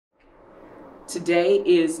Today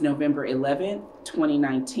is November 11th,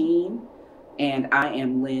 2019, and I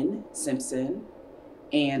am Lynn Simpson.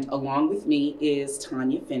 And along with me is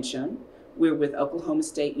Tanya Fincham. We're with Oklahoma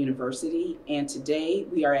State University, and today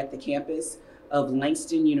we are at the campus of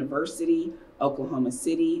Langston University, Oklahoma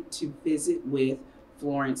City, to visit with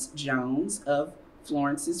Florence Jones of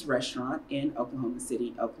Florence's Restaurant in Oklahoma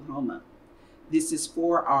City, Oklahoma. This is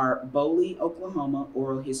for our Boley, Oklahoma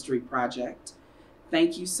Oral History Project.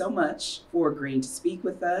 Thank you so much for agreeing to speak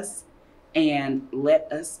with us, and let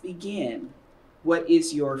us begin. What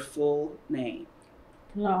is your full name?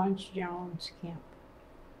 Florence Jones Kemp.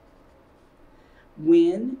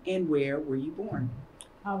 When and where were you born?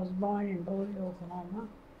 I was born in Boley, Oklahoma,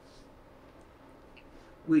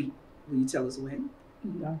 Will you tell us when?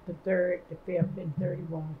 on the 3rd, the 5th, and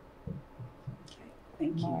 31. Okay,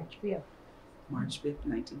 thank you. March 5th. March 5th,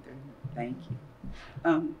 1931. Thank you.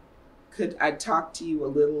 Could I talk to you a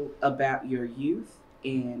little about your youth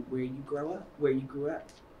and where you grew up?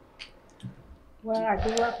 Well, I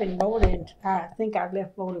grew up in Boley, and I think I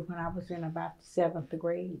left Boley when I was in about the 7th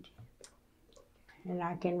grade. And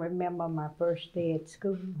I can remember my first day at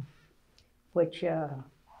school, which the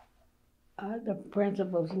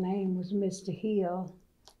principal's name was Mr. Hill,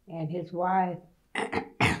 and his wife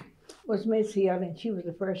was Miss Hill, and she was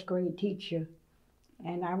the first grade teacher.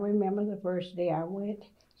 And I remember the first day I went,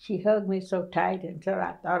 she hugged me so tight until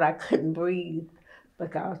I thought I couldn't breathe,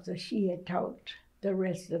 because she had taught the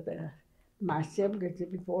rest of my siblings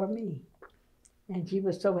before me. And she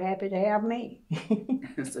was so happy to have me.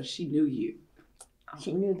 So she knew you.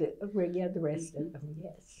 She knew the rest of them,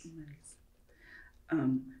 yes.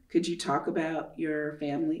 Nice. Could you talk about your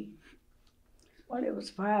family? Well, it was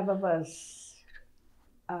 5 of us.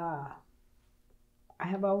 I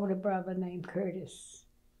have an older brother named Curtis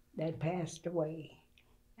that passed away.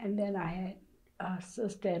 And then I had a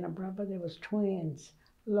sister and a brother. There was twins,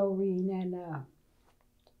 Lorene and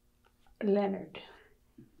Leonard.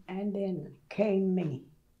 And then came me.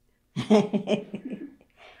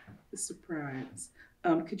 Surprise.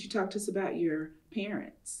 Could you talk to us about your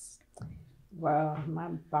parents? Well,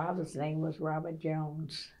 my father's name was Robert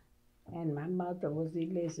Jones, and my mother was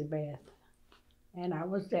Elizabeth. And I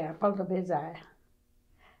was the apple of his eye.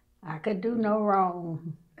 I could do no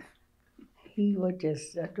wrong. He would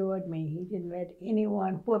just adored me. He didn't let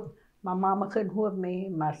anyone whoop. My mama couldn't whoop me.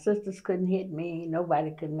 My sisters couldn't hit me.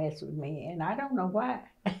 Nobody could mess with me. And I don't know why.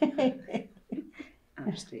 I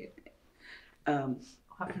understand.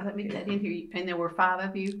 Let me get in here. And there were 5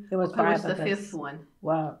 of you? It was Who 5 was the of us. 5th one?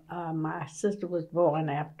 Well, my sister was born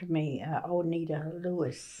after me, Onita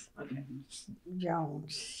Lewis Okay.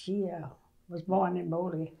 Jones. She was born in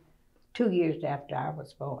Boley 2 years after I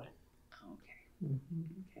was born. Okay. Mm-hmm.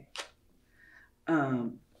 Okay.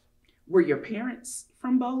 Were your parents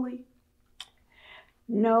from Boley?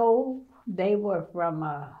 No, they were from,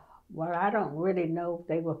 well, I don't really know if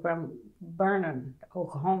they were from Vernon,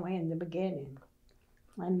 Oklahoma in the beginning.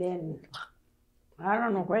 And then, I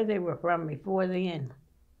don't know where they were from before then.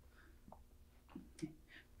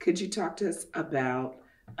 Could you talk to us about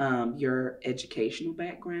your educational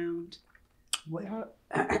background? Well,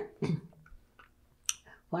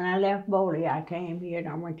 when I left Boley, I came here and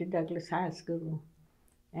I went to Douglas High School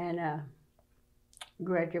and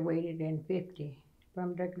graduated in '50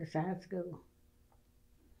 from Douglas High School.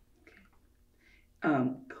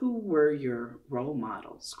 Who were your role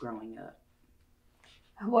models growing up?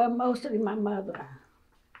 Well, mostly my mother,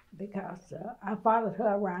 because I followed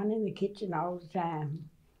her around in the kitchen all the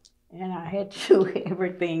time. And I had to do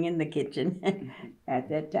everything in the kitchen. At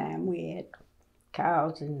that time, we had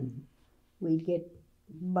cows and we'd get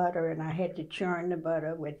butter, and I had to churn the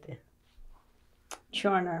butter with the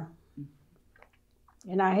churner.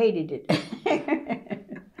 And I hated it.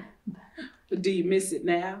 Do you miss it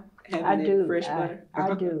now? Having I do. fresh butter?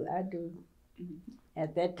 I do.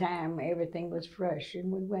 At that time, everything was fresh, and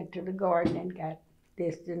we went to the garden and got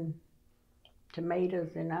this and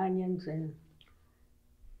tomatoes and onions and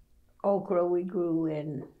okra we grew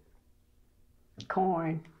and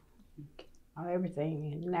corn,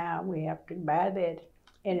 everything. And now we have to buy that,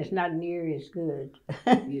 and it's not near as good.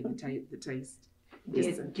 Yeah, the taste.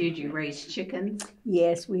 Did you raise chickens?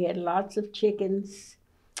 Yes, we had lots of chickens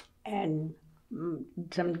and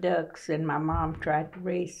some ducks, and my mom tried to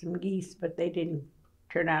raise some geese, but they didn't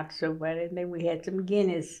turn out so well. And then we had some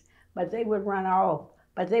guineas, but they would run off.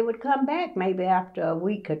 But they would come back maybe after a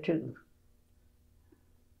week or 2.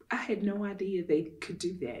 I had no idea they could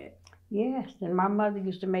do that. Yes, and my mother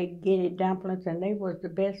used to make guinea dumplings, and they was the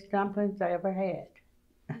best dumplings I ever had.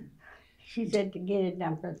 She said the guinea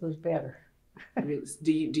dumplings was better. Really?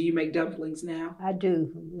 Do you make dumplings now? I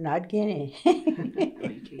do, not guinea. Oh,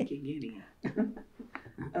 you can't get Guinea.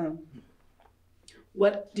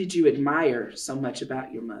 What did you admire so much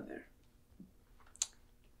about your mother?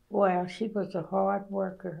 Well, she was a hard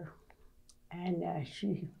worker, and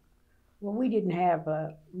we didn't have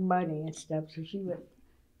money and stuff, so she would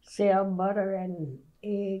sell butter and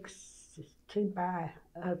eggs to buy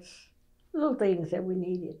us little things that we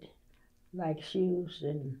needed, like shoes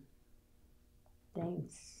and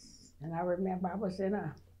things. And I remember I was in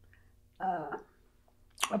a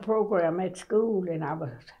program at school, and I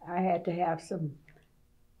had to have some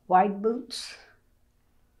white boots.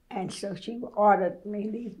 And so she ordered me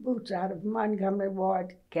these boots out of Montgomery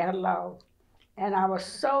Ward catalog. And I was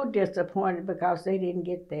so disappointed because they didn't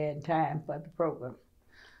get there in time for the program.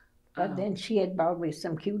 But then she had bought me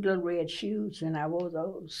some cute little red shoes, and I wore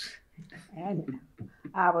those. And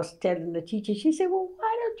I was telling the teacher, she said, well,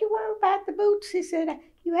 why don't you worry about the boots? She said,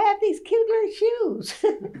 you have these cute little shoes.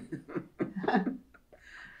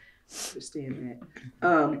 Understand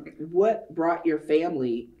that. What brought your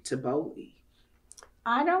family to Boley?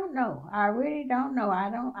 I don't know. I really don't know. I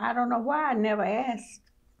don't know why I never asked.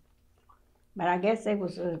 But I guess they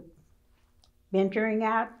was venturing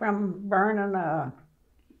out from Vernon.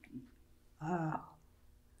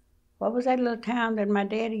 What was that little town that my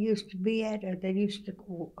daddy used to be at? They used to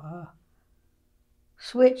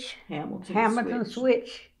switch. Hamilton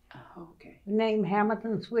Switch. Oh, okay. Named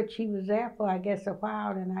Hamilton Switch. He was there for, I guess, a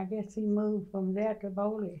while, and I guess he moved from there to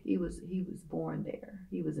Boley. He was born there.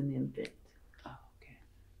 He was an infant. Oh, okay.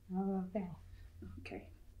 Oh, okay. Okay.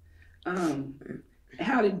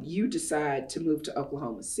 How did you decide to move to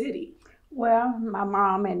Oklahoma City? Well, my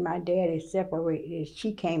mom and my daddy separated.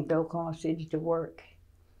 She came to Oklahoma City to work,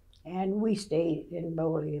 and we stayed in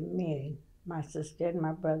Boley. Me, my sister, and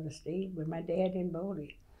my brother stayed with my dad in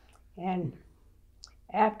Boley. And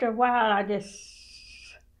after a while,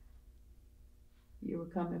 You were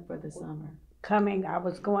coming for the summer. I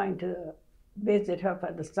was going to visit her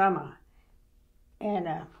for the summer. And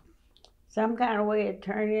some kind of way it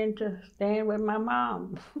turned into staying with my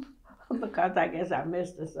mom because I guess I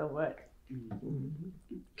missed her so much. Mm-hmm.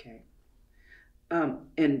 Okay.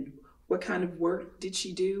 And what kind of work did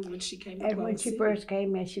she do when she came to And Oklahoma when she City? first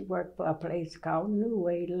came in, she worked for a place called New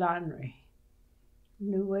Way Laundry.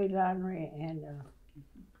 And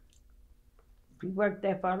she worked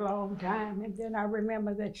there for a long time. And then I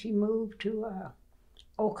remember that she moved to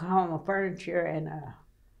Oklahoma Furniture and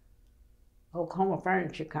Oklahoma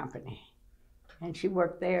Furniture Company. And she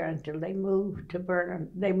worked there until they moved to Vernon.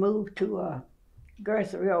 They moved to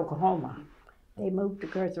Guthrie, Oklahoma. They moved to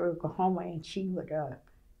Guthrie, Oklahoma, and she would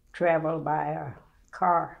travel by a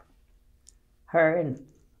car. Her and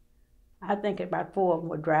I think about 4 of them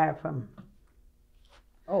would drive from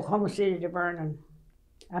Oklahoma City to Vernon.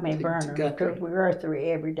 Vernon to Guthrie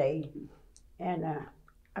every day. And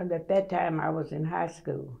at that time I was in high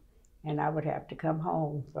school, and I would have to come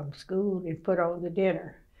home from school and put on the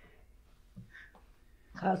dinner.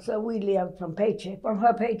 So we lived from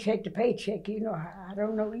her paycheck to paycheck. You know, I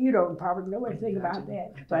don't know, you don't probably know anything about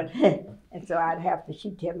that. But, and so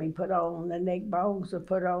she'd tell me put on the neck bones, or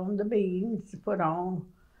put on the beans, put on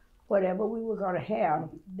whatever we were going to have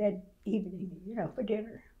that evening, for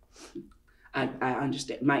dinner. I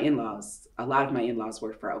understand. A lot of my in-laws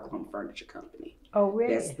work for Oklahoma Furniture Company. Oh,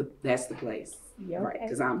 really? That's the place. Yeah, right, okay.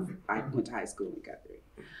 because I went to high school in Guthrie.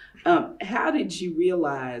 How did you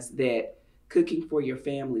realize that cooking for your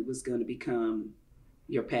family was going to become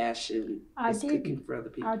your passion? Cooking for other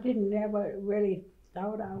people? I never really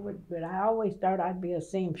thought I would, but I always thought I'd be a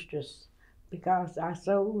seamstress because I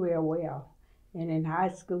sewed real well. And in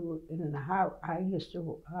high school, I used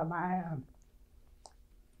to,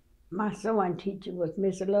 my sewing teacher was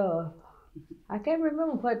Miss Love. I can't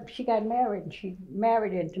remember what, she got married, and she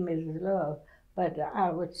married into Mrs. Love, but I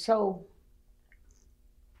would sew.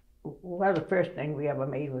 Well, the first thing we ever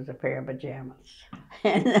made was a pair of pajamas.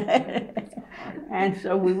 And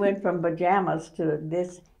so we went from pajamas to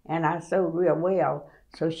this, and I sewed real well.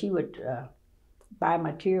 So she would buy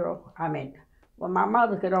material. My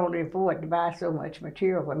mother could only afford to buy so much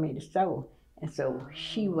material for me to sew. And so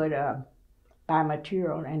she would buy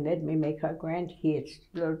material and let me make her grandkids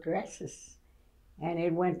little dresses. And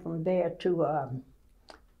it went from there to a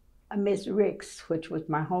Miss Ricks, which was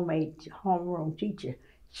my homeroom teacher.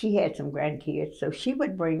 She had some grandkids, so she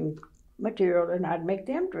would bring material and I'd make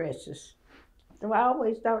them dresses. So I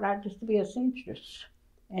always thought I'd just be a seamstress.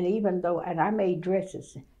 And I made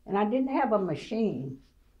dresses, and I didn't have a sewing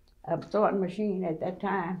machine at that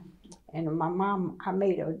time. And I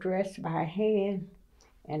made a dress by hand,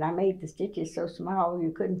 And I made the stitches so small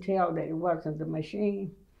you couldn't tell that it wasn't the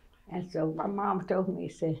machine. And so my mom told me,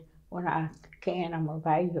 said, when I can, I'm gonna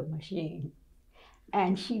buy you a machine.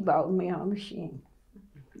 And she bought me a machine.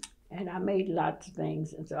 And I made lots of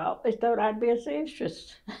things, and so I always thought I'd be a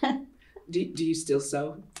seamstress. Do you still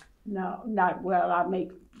sew? No, not well. I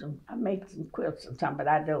make some quilts and some, but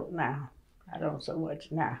I don't now. I don't so much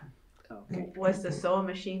now. Okay. Was the sewing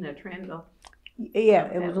machine a Trendle Yeah,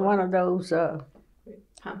 it was one of those.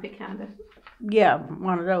 pumpy kind of? Yeah,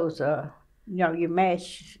 one of those. You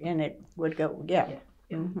mash and it would go. Yeah.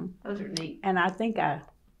 Yeah. Mm-hmm. Those are neat. And I think I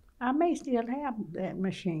may still have that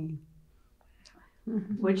machine.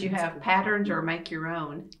 Mm-hmm. Would you have patterns or make your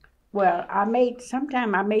own? Well, I made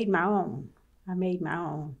my own.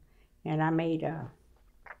 And I made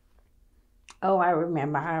I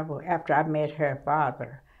remember after I met her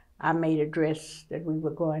father, I made a dress that we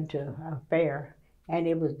were going to a fair, and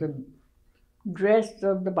it was the dress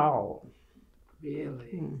of the ball.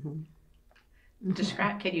 Really? Mm-hmm.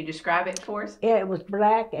 Can you describe it for us? Yeah, it was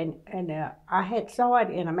black, and I had saw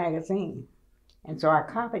it in a magazine, and so I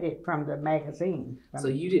copied it from the magazine. So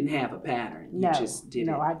you didn't have a pattern? You just did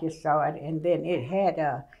it? No, I just saw it, and then it had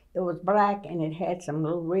it was black, and it had some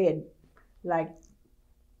little red, like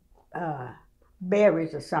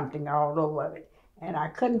berries or something all over it. And I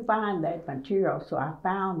couldn't find that material, so I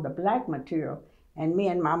found the black material, and me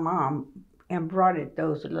and my mom embroidered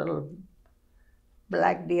those little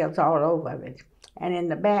black deals all over it. And in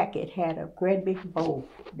the back, it had a great big bow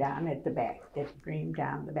down at the back that streamed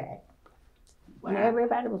down the back. Wow. And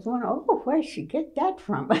everybody was wondering, oh, where'd she get that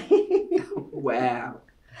from? Wow.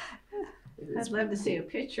 I'd love to see a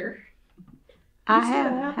picture. I still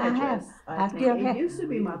have. that dress. I think still it have. used to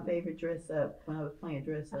be my favorite dress up when I was playing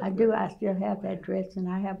dress up. I do. I still have that dress, and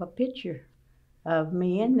I have a picture of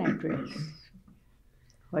me in that dress,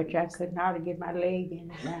 which I could not get my leg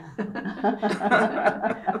in it now.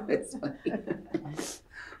 That's funny.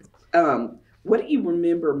 What do you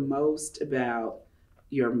remember most about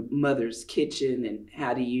your mother's kitchen, and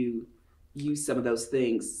how do you use some of those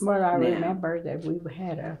things? Well, I now? remember that we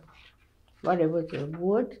had it was a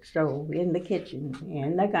wood stove in the kitchen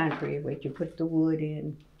in the country, where you put the wood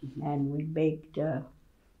in, and we baked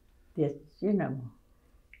this,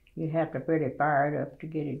 you have to put it fired up to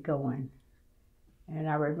get it going. And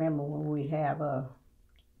I remember when we'd have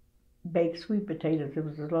baked sweet potatoes, there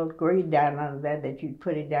was a little grate down under there that you'd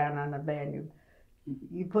put it down under there, and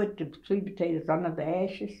you put the sweet potatoes under the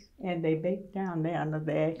ashes, and they baked down there under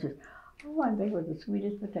the ashes. Oh, and they were the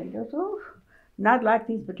sweetest potatoes. Oh, not like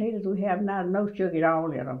these potatoes we have now, no sugar at all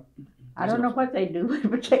in them. I don't know what they do with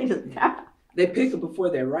potatoes now. They pick them before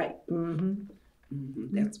they're ripe. Mm-hmm.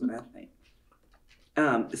 That's what I think.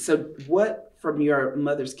 So what from your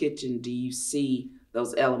mother's kitchen do you see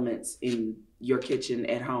those elements in your kitchen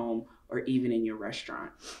at home or even in your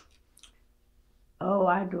restaurant? Oh,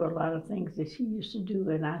 I do a lot of things that she used to do,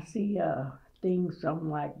 and I see things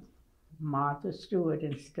like Martha Stewart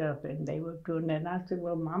and stuff, and they were doing that. And I said,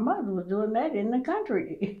 well, my mother was doing that in the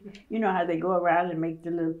country. You know how they go around and make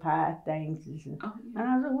the little pie things. And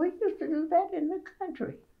I said, we used to do that in the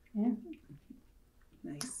country. Yeah.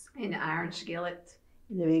 Nice. And iron skillets.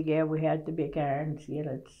 We had the big iron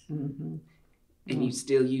skillets. Mm-hmm. And you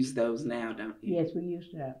still use those now, don't you? Yes, we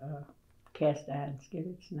use cast iron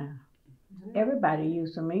skillets now. Everybody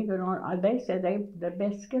uses them, even they said they're the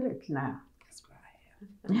best skillets now. That's what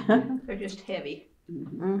I have. They're just heavy.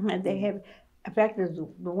 And they have, in fact, the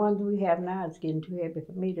ones we have now is getting too heavy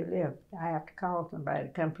for me to lift. I have to call somebody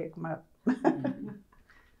to come pick them up.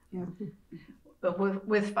 But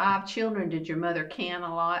with 5 children, did your mother can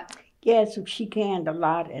a lot? Yes, she canned a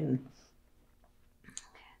lot, and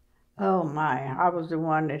oh my, I was the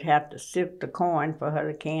one that had to sift the corn for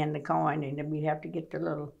her to can the corn, and then we'd have to get the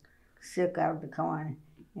little silk out of the corn.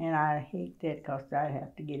 And I hate that because I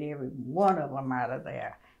have to get every one of them out of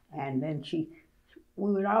there. And then she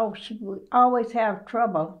would always have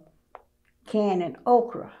trouble canning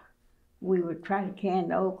okra. We would try to can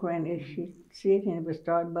the okra, and if she'd sit and it would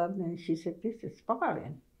start bubbling, and she said, this is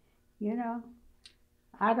spoiling,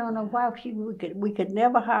 I don't know why we could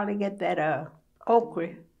never hardly get that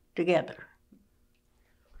okra together.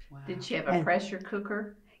 Wow. Did she have a pressure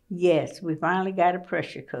cooker? Yes, we finally got a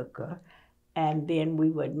pressure cooker, and then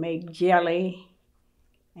we would make jelly,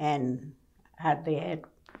 and they had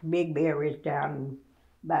big berries down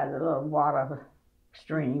by the little water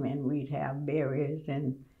stream, and we'd have berries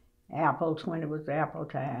and apples when it was apple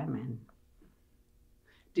time,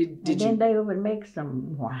 and then they would make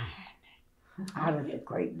some wine out of the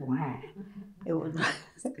grape wine. It was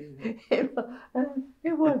it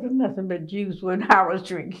wasn't nothing but juice when I was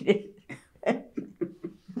drinking it.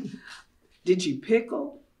 Did you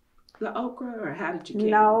pickle the okra, or how did you can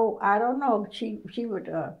No, I don't know. She would,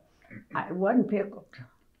 it wasn't pickled.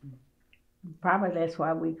 Probably that's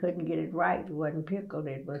why we couldn't get it right. It wasn't pickled.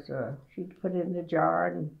 It was, she'd put it in the jar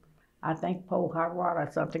and I think pour hot water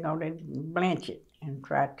or something on it and blanch it and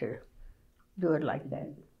try to do it like that.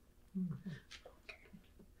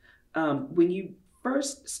 When you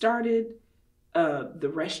first started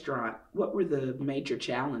the restaurant, what were the major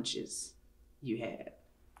challenges you had?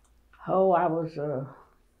 Oh, I was,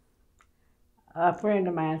 a friend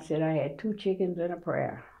of mine said I had 2 chickens and a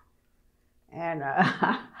prayer. And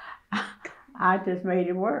I just made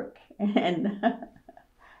it work. And,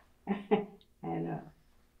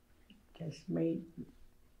 just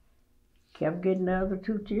kept getting the other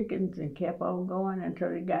 2 chickens and kept on going until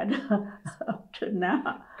it got up to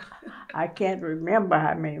now. I can't remember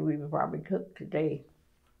how many we probably cooked today.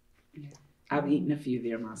 I've eaten a few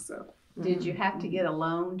there myself. Did you have to get a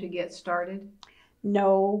loan to get started?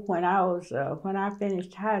 No, when I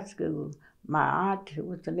finished high school, my aunt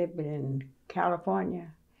was living in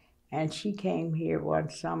California, and she came here one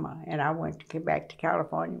summer, and I came back to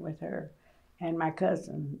California with her, and my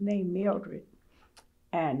cousin named Mildred,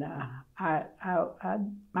 and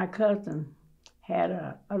my cousin had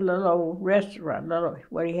a little old restaurant,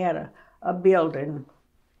 where he had a building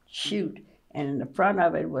chute, and in the front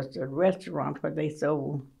of it was the restaurant where they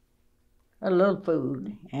sold a little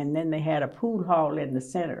food, and then they had a pool hall in the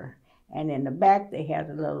center, and in the back they had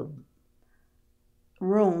a little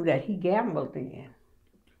room that he gambled in,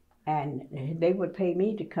 and they would pay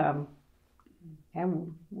me to come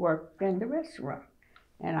and work in the restaurant,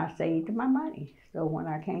 and I saved my money. So when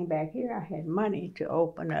I came back here, I had money to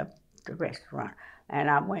open up the restaurant, and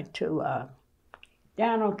I went to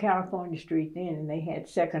down on California Street then, and they had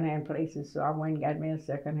secondhand places, so I went and got me a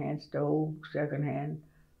secondhand stove, secondhand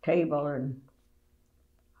table, and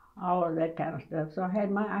all of that kind of stuff. So I had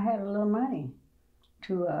a little money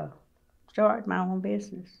to start my own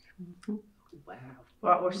business. Mm-hmm. Wow.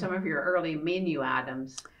 What were some of your early menu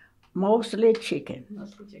items? Mostly chicken.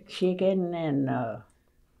 Mostly chicken. Chicken and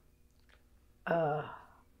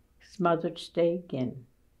smothered steak and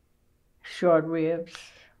short ribs,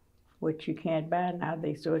 which you can't buy now.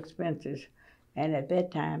 They're so expensive. And at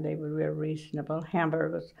that time, they were real reasonable.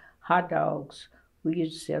 Hamburgers, hot dogs. We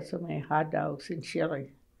used to sell so many hot dogs in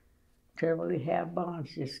Chile. Terribly have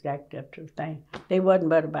buns just stacked up to the thing. They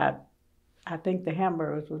wasn't but about, I think the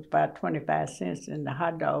hamburgers was about 25 cents and the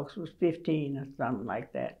hot dogs was 15 or something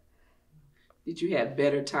like that. Did you have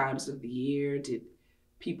better times of the year? Did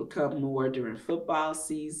people come more during football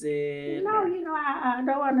season? No, I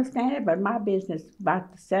don't understand it, but my business,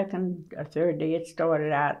 about the second or third day, it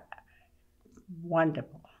started out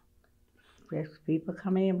wonderful. People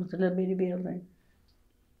come in with a little bitty building.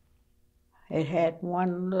 It had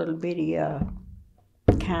one little bitty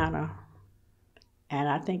counter, and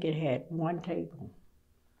I think it had one table,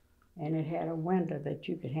 and it had a window that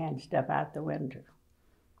you could hand stuff out the window.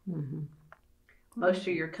 Mm-hmm. Most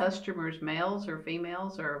of your customers, males or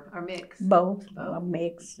females, or mixed? Both, Both. a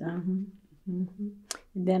mix. Mm-hmm. Mm-hmm.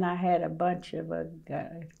 And then I had a bunch of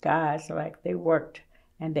guys, like they worked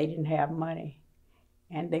and they didn't have money,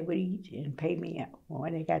 and they would eat and pay me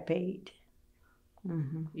when they got paid.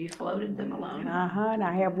 Mm-hmm. You floated them alone. And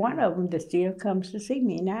I have one of them that still comes to see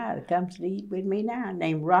me now, that comes to eat with me now,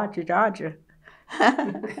 named Roger Dodger.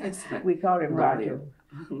 We call him Roger.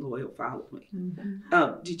 Loyal following.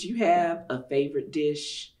 Mm-hmm. Did you have a favorite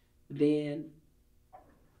dish then?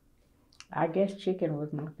 I guess chicken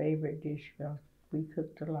was my favorite dish because we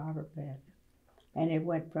cooked a lot of that. And it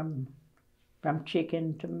went from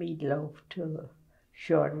chicken to meatloaf to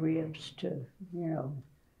short ribs to,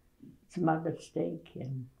 smothered steak.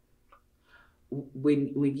 And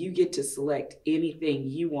When you get to select anything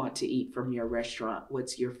you want to eat from your restaurant,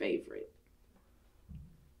 what's your favorite?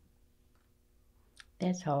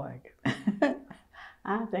 that's hard.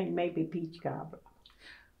 I think maybe peach cobbler.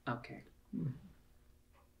 Okay.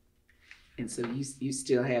 And so you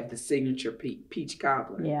still have the signature peach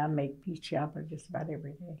cobbler. Yeah, I make peach cobbler just about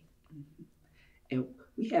every day. And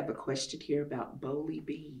we have a question here about Boley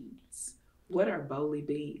beans. What are Boley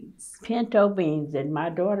beans? Pinto beans, and my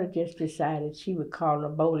daughter just decided she would call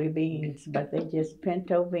them Boley beans, but they're just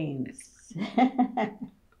pinto beans.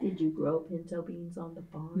 Did you grow pinto beans on the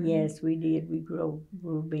farm? Yes, we did. We grew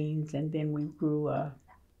beans, and then we grew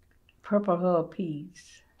purple hull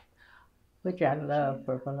peas, which I love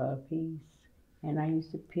purple hull peas. And I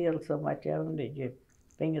used to peel so much of them that your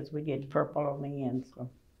fingers would get purple on the ends from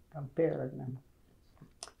peeling them.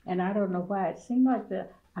 And I don't know why. It seemed like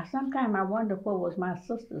sometimes I wonder what was my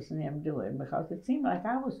sisters and them doing, because it seemed like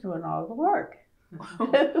I was doing all the work.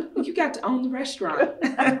 You got to own the restaurant,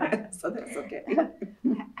 so that's okay.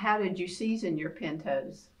 How did you season your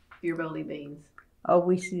pintos, your Boley beans? Oh,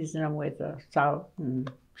 we season them with salt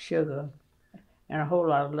and sugar and a whole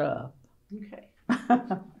lot of love. Okay.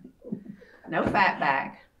 No fat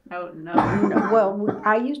back. No. Well,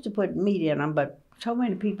 I used to put meat in them, but so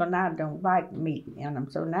many people now don't like meat in them.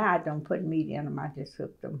 So now I don't put meat in them. I just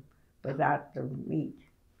cook them without the meat.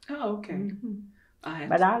 Oh, okay. Mm-hmm. I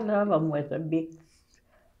But I love them with a big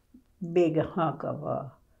hunk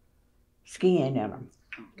of skin in them,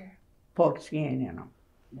 Okay. pork skin in them.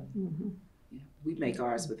 Mm-hmm. Yeah, we make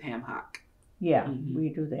ours with ham hock. Yeah, Mhm. we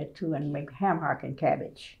do that too, and make ham hock and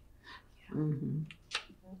cabbage. Mm-hmm.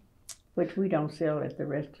 Which we don't sell at the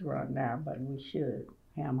restaurant now, but we should.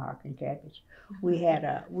 Ham hock and cabbage. We had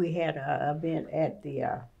a event at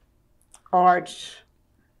the Arts.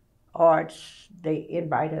 They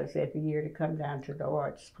invite us every year to come down to the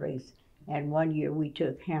Arts place, and one year we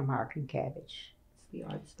took ham hock and cabbage. It's the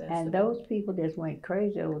arts festival. And those people just went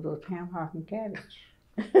crazy over those ham hock and cabbage.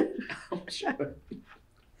 I'm sure.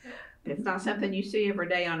 It's not something you see every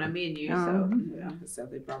day on a menu, so Mhm. Yeah, so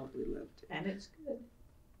they probably loved it. and it's good.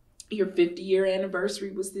 Your 50-year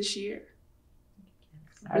anniversary was this year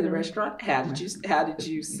I for the don't- restaurant. How did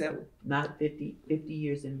you celebrate? Not 50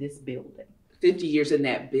 years in this building. 50 years in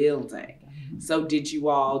that building. So did you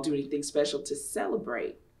all do anything special to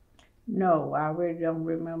celebrate? No, I really don't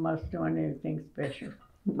remember us doing anything special.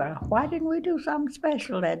 But why didn't we do something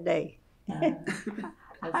special that day?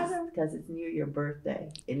 Because it's near your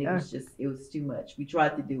birthday, and it was too much. We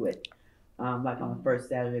tried to do it like on the first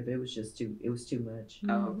Saturday, but it was too much.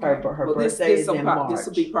 Oh, Her okay. her Well, birthday is in March. This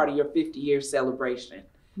will be part of your 50-year celebration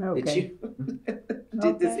that Okay. you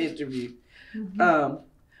did this Okay. interview. Mhm.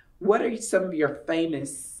 What are some of your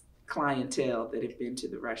famous clientele that have been to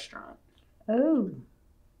the restaurant? Oh,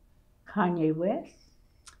 Kanye West,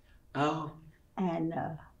 Oh, and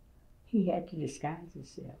he had to disguise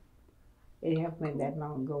himself. It happened been that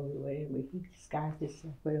long ago, but anyway, he disguised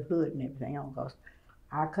himself with a hood and everything on. Cause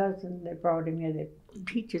our cousin that brought him here, that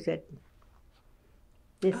teaches at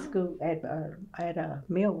this school at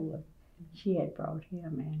Millwood, she had brought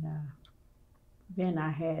him, and then I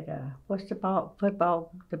had what's the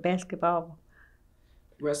football, the basketball.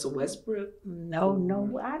 Russell Westbrook,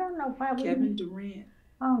 No, I don't know why we. Kevin Durant.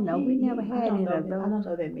 Oh no, we never had I don't any know of that- I those. don't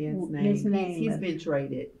know that man's name. His name He's was- been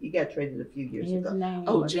traded. He got traded a few years His ago. name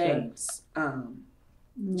Oh, was James. no,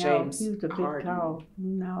 James he was a big Harden. tall.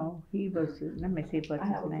 No, he was. Let me see what's I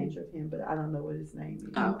have a his name. picture of him, but I don't know what his name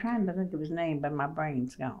is. Oh. I'm trying to think of his name, but my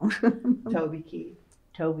brain's gone. Toby Keith.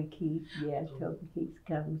 Toby Keith, yeah, Toby Keith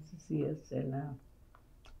comes to see us, and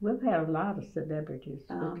we've had a lot of celebrities.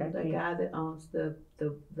 Which I The can't- guy that owns the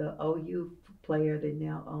OU player that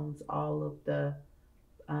now owns all of the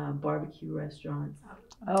barbecue restaurants.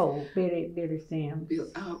 Oh, Billy Sims.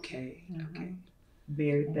 Okay, okay.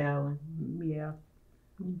 Barry Fallon, Yeah.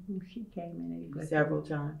 She came in and ate with several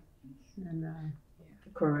times. us, and The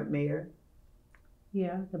current mayor,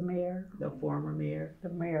 yeah, the mayor. the former mayor.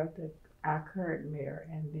 Our current mayor,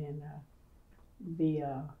 and then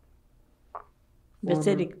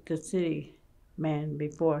Former- the city man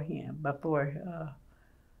before him, The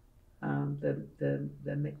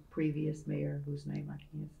previous mayor, whose name I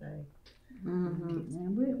can't say.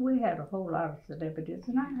 and we had a whole lot of celebrities,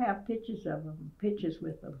 and I have pictures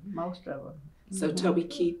with them, most of them. So Toby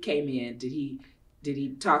Keith came in. Did he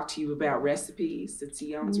talk to you about recipes since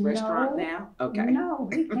he owns a restaurant No. now? Okay. No,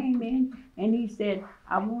 he came in and he said,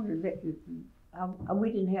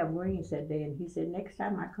 we didn't have greens that day, and he said, next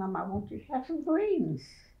time I come, I want you to have some greens.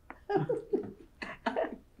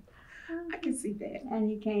 I can see that. And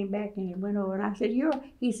he came back and he went over, and I said,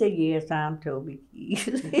 he said, yes, I'm Toby Keith.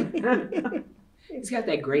 He's got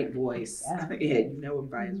that great voice. Yeah. Yeah, you know him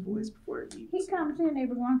by his voice before he He comes in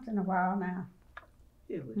every once in a while now.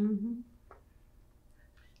 Really?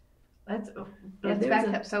 That's there's back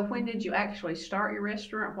a- up. So when did you actually start your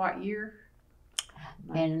restaurant? What year?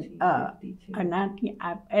 And, 1952.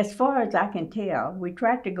 As far as I can tell, we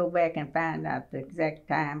tried to go back and find out the exact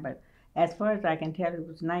time, but as far as I can tell, it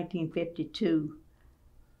was 1952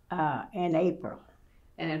 in April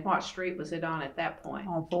And then what street was it on at that point?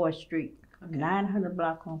 on 4th Street, Okay. 900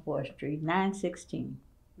 block on 4th Street, 916.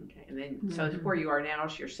 Okay. And then so where you are now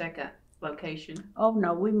is your second location. Oh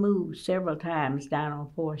no, we moved several times down on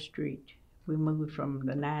 4th Street. We moved from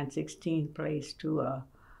the 916 place to a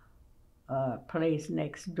place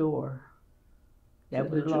next door that To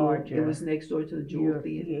was the Jewel- larger. It was next door to the Jewel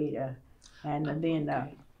Theater. Theater. And then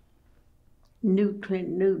Okay. Clint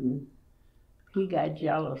Newton, he got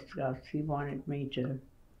jealous because he wanted me to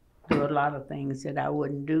do a lot of things that I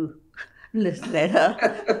wouldn't do. listen at her.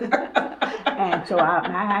 And so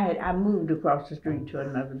I moved across the street to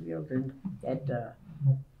another building that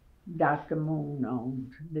Dr. Moon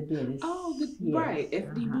owned, the dentist. Oh, Yes, right,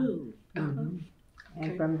 F.D. Moon. Mhm. And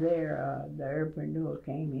Okay. from there, the urbaneur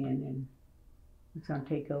came in and was gonna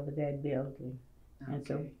take over that building. And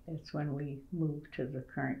so Okay. that's when we moved to the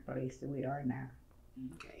current place that we are now.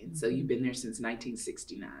 Okay. And so you've been there since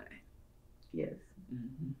 1969. Yes.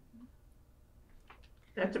 Mm-hmm.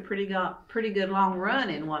 That's a pretty good long run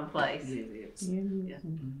in one place. Yeah, it is. Yeah.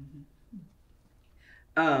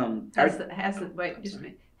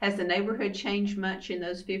 Has the neighborhood changed much in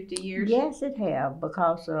those 50 years? Yes, it have,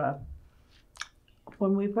 because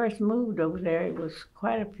when we first moved over there, it was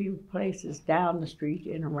quite a few places down the street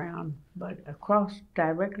and around, but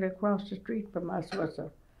directly across the street from us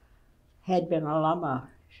had been a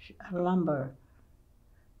lumber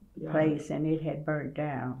Yeah. place, and it had burnt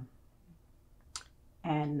down.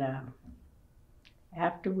 And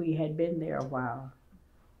after we had been there a while,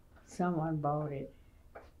 someone bought it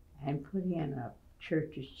and put in a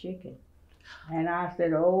church's chicken. And I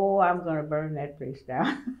said, oh, I'm going to burn that place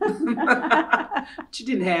down. But you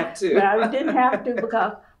didn't have to. But I didn't have to,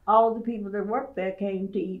 because all the people that worked there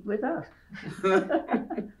came to eat with us.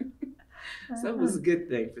 So it was a good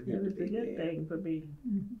thing for them. It was to a be good there. thing for me.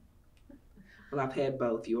 Well, I've had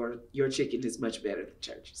both. Your chicken is much better than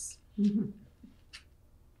church's. Mhm.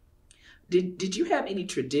 Did you have any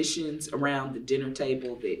traditions around the dinner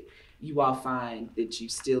table that you all find that you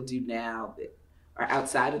still do now that are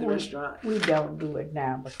outside of the restaurant? We don't do it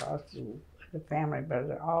now because of the family, but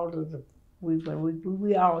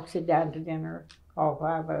we all sit down to dinner, all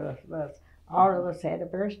five of us. All of us had a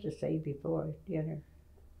verse to say before dinner,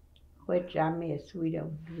 which I miss. We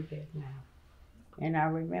don't do that now. And I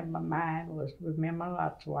remember mine was "Remember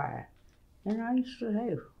Lot's wife," and I used to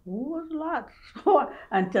say, "Who was Lot's?"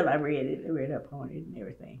 until I read up on it and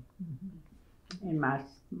everything. Mm-hmm. And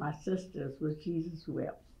my sister's was Jesus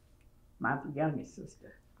wept. My youngest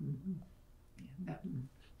sister. Mm-hmm.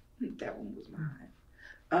 That one was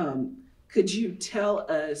mine. Could you tell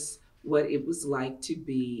us what it was like to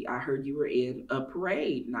be? I heard you were in a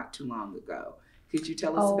parade not too long ago. Could you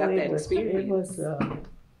tell us about that experience?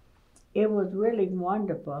 It was really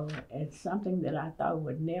wonderful, and something that I thought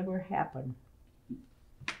would never happen.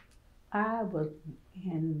 I was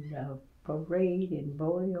in the parade in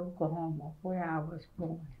Boley, Oklahoma, where I was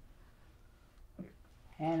born.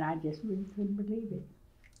 And I just really couldn't believe it.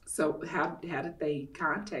 So how did they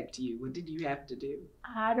contact you? What did you have to do?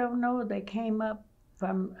 I don't know. A lady came up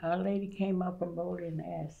from Boley and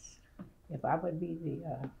asked if I would be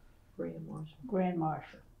the Grand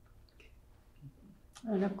Marshal.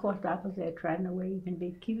 And of course I was there trying to wave and be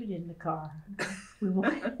cute in the car.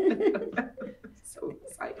 So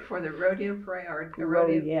excited. For the rodeo parade or the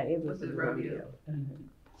Rodeo, rodeo? yeah, it was Was it the rodeo? rodeo.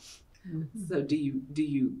 So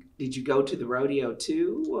did you go to the rodeo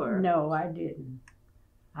too, or? No, I didn't.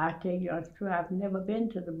 I tell you, it's true. I've never been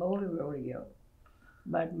to the Boley rodeo,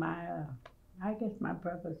 but I guess my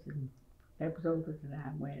brothers that was older than I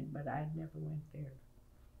went, but I never went there.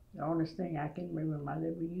 The only thing I can remember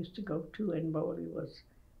that we used to go to in Boley was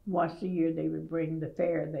once a year they would bring the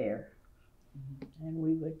fair there, and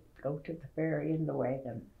we would go to the fair in the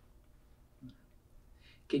wagon.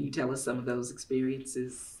 Can you tell us some of those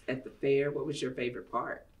experiences at the fair? What was your favorite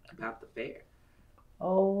part about the fair?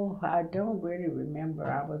 Oh, I don't really remember.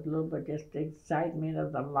 I was a little bit just the excitement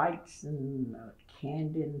of the lights and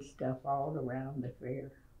candy and stuff all around the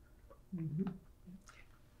fair. Mm-hmm.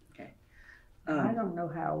 Okay. I don't know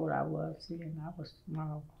how old I was then. I was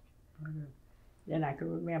small. Then I can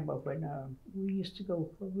remember when we used to go,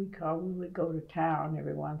 we would go to town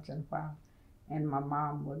every once in a while, and my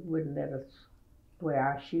mom wouldn't let us wear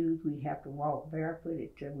our shoes. We'd have to walk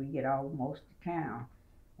barefooted till we get almost to town.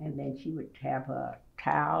 And then she would have a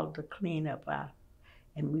towel to clean up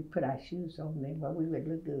and we'd put our shoes on there, but we would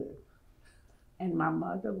look good. And my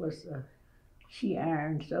mother she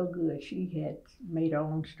ironed so good. She had made her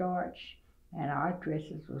own starch, and our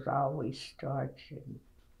dresses was always starch and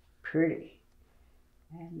pretty.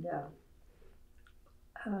 And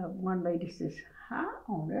one lady says, how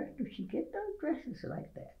on earth did she get those dresses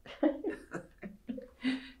like that?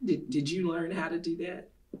 Did you learn how to do that?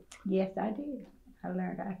 Yes, I did. I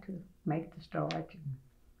learned how to make the starch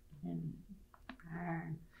and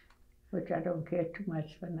iron, which I don't care too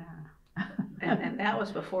much for now. And that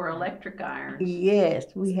was before electric irons. Yes,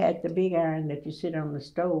 we had the big iron that you sit on the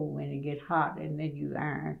stove when it get hot, and then you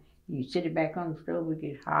iron. You sit it back on the stove, it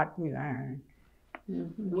get hot, and you iron.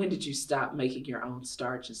 Mm-hmm. When did you stop making your own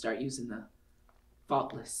starch and start using the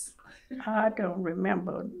faultless? I don't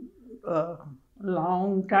remember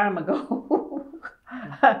long time ago.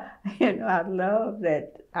 I love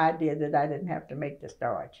that idea that I didn't have to make the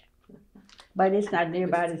starch. But it's not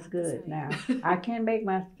nearby as good now. I can't make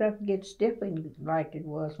my stuff get stiffened like it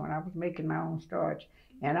was when I was making my own starch.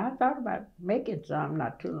 And I thought about making some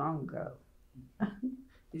not too long ago.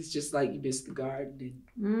 It's just like you miss the garden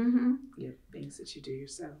Mm-hmm. and things that you do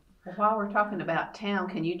yourself. Well, while we're talking about town,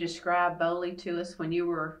 can you describe Boley to us when you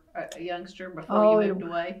were a youngster before Oh, you moved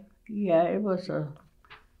away? Yeah, it was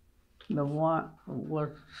the one was,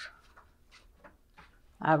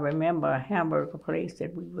 I remember a hamburger place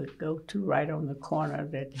that we would go to right on the corner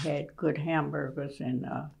that had good hamburgers and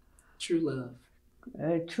True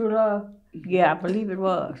love. True Love. Yeah, I believe it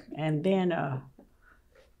was. And then,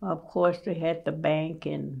 of course, they had the bank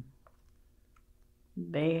and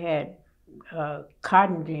they had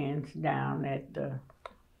cotton gins down at the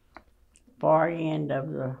far end of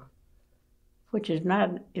the, which is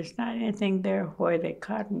not, it's not anything there where the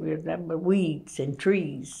cotton was, but weeds and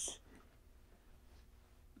trees.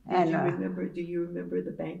 And Do you remember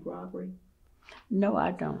the bank robbery? no,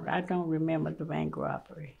 I don't. I don't remember the bank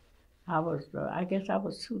robbery. I guess I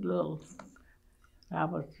was too little. I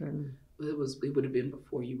was in, It would have been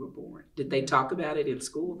before you were born. Did they talk about it in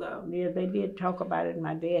school though? yeah, they did talk about it.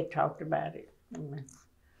 My dad talked about it. And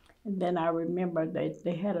then I remember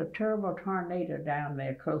they had a terrible tornado down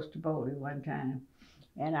there close to Boley one time.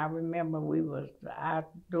 And I remember we was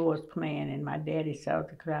outdoors playing and my daddy saw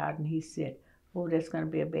the cloud and he said, oh, that's going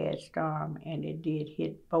to be a bad storm. And it did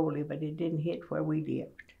hit Boley, but it didn't hit where we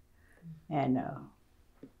lived. And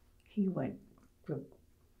he went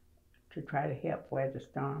to try to help where the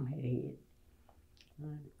storm had hit.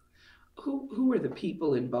 Who were the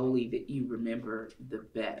people in Boley that you remember the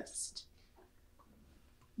best?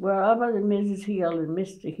 Well, other than Mrs. Hill and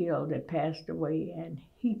Mr. Hill that passed away, and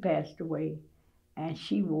he passed away, and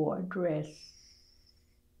she wore a dress,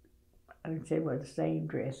 I didn't say it was the same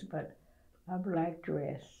dress, but a black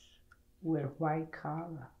dress with a white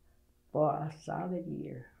collar for a solid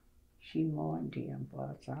year. She mourned him for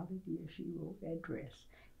a solid year. She wore that dress.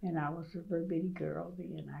 And I was a little bitty girl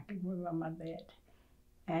then, I can remember that.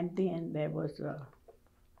 And then there was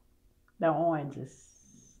the oranges,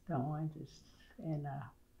 and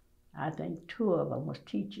I think two of them was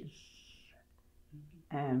teachers,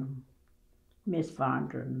 and Miss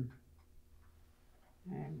Fondren,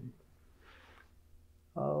 and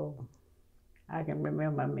I can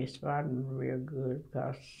remember Miss Fondren real good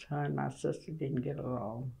because her and my sister didn't get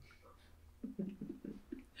along.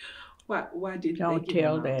 Why did Don't they get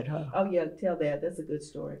tell along? that her. Oh yeah, tell that. That's a good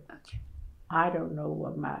story. Okay. I don't know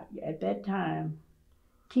what at that time,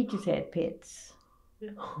 teachers had pets.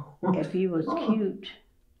 If he was cute,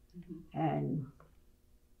 and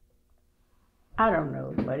I don't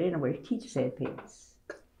know, but anyway, teachers had pets.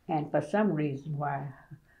 And for some reason why,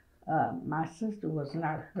 my sister was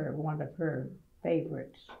not one of her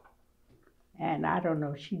favorites. And I don't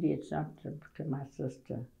know, she did something to my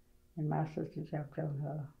sister, and my sister jumped on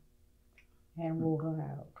her and wore her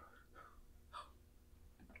out.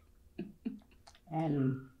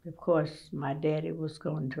 And of course, my daddy was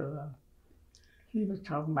going to, he was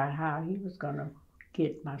talking about how he was going to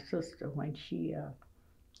get my sister when she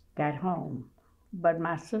got home. But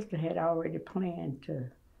my sister had already planned to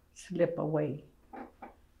slip away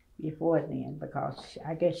before then because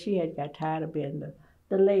I guess she had got tired of being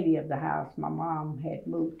the lady of the house. My mom had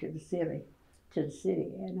moved to the city,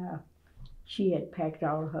 and she had packed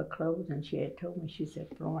all of her clothes and she had told me, she said,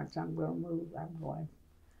 Florence, I'm going to move, I'm going.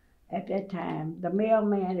 At that time, the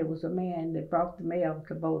mailman, it was a man that brought the mail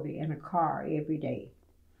to Boley in a car every day.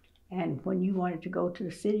 And when you wanted to go to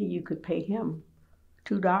the city, you could pay him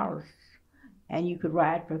 $2 and you could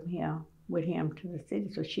ride with him to the city.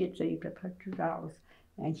 So she had saved up her $2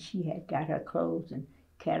 and she had got her clothes and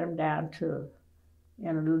carried them down in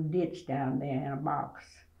a little ditch down there in a box.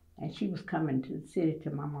 And she was coming to the city to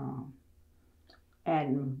my mom.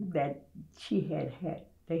 And that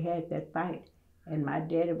they had that fight. And my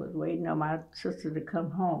daddy was waiting on my sister to come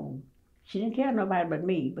home. She didn't tell nobody but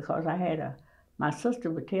me because my sister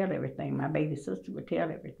would tell everything. My baby sister would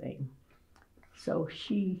tell everything. So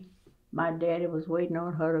my daddy was waiting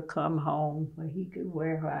on her to come home where he could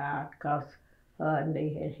wear her out because her and they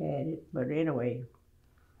had it. But anyway,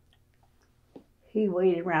 he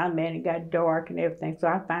waited around there and it got dark and everything. So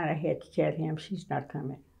I finally had to tell him she's not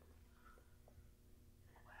coming.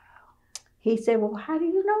 He said, well, how do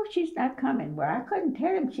you know she's not coming? Well, I couldn't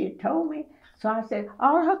tell him. She had told me. So I said,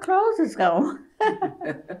 all her clothes is gone.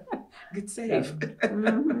 Good save.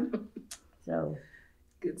 So,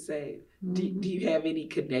 Good save. Mhm. Do you have any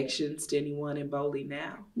connections to anyone in Boley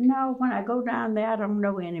now? No, when I go down there, I don't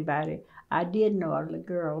know anybody. I did know a little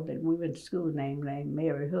girl that we went to school named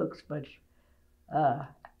Mary Hooks, but uh,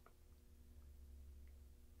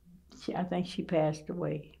 I think she passed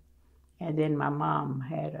away. And then my mom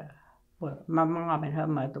my mom and her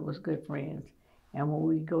mother was good friends. And when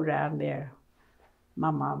we go down there,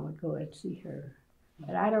 my mom would go and see her.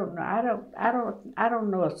 But I don't know. I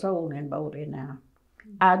don't know a soul in Boley now.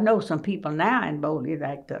 I know some people now in Boley,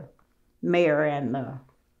 like the mayor and the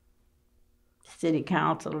city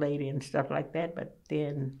council lady and stuff like that. But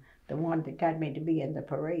then the one that got me to be in the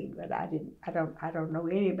parade. But I don't know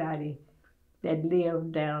anybody that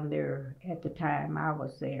lived down there at the time I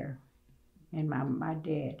was there, and my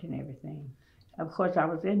dad and everything. Of course, I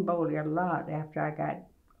was in Boley a lot after I got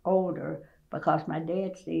older because my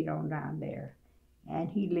dad stayed on down there, and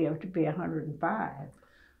he lived to be 105.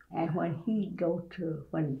 And when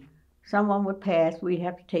someone would pass, we'd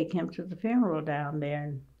have to take him to the funeral down there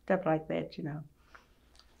and stuff like that, you know.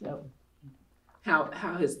 So, How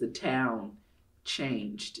has the town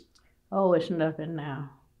changed? oh, it's nothing now.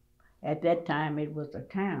 At that time, it was a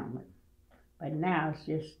town, but now it's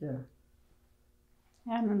just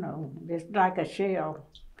I don't know, it's like a shell.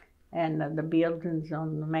 And the buildings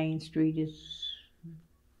on the main street is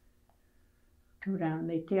too down.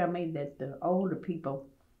 They tell me that the older people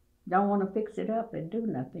don't want to fix it up and do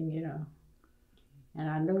nothing, you know. And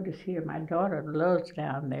I notice here, my daughter loves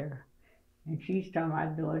down there. And she's talking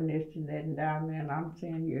about doing this and that and down there. And I'm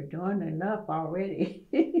saying, you're doing enough already.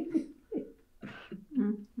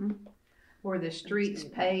 Mm-hmm. Were the streets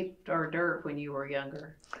paved or dirt when you were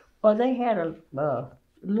younger? Well, they had a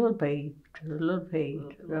little paved,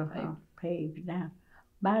 paved now.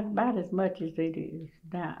 About as much as it is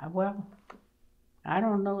now. Well, I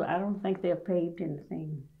don't know. I don't think they're paved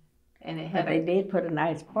anything. And it But had they did put a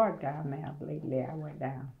nice park down there lately. I went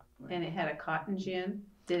down. and it had a cotton gin.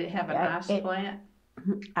 Did it have an Yeah, ice it- plant?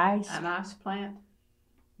 Ice? An ice plant?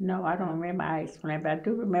 No, I don't remember ice plant, but I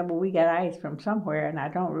do remember we got ice from somewhere, and I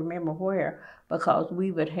don't remember where because we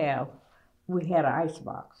had an ice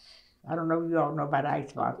box. I don't know if you all know about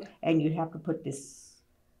ice box, and you'd have to put this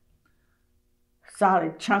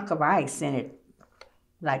solid chunk of ice in it,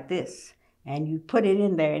 like this, and you put it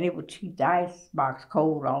in there, and it would keep the ice box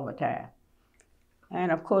cold all the time.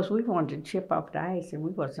 And of course, we wanted to chip off the ice, and we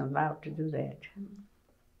wasn't allowed to do that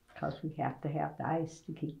because we have to have the ice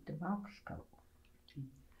to keep the box cold.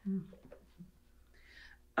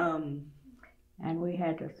 And we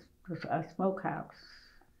had a smokehouse.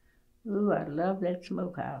 Ooh, I love that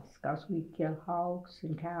smokehouse because we'd kill hogs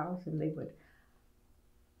and cows, and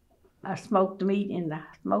I smoked the meat in the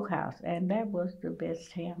smokehouse, and that was the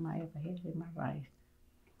best ham I ever had in my life.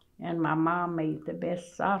 And my mom made the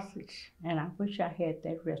best sausage, and I wish I had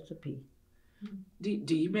that recipe.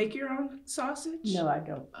 Do you make your own sausage? No, I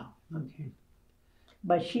don't. Oh, okay.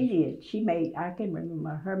 But she did. I can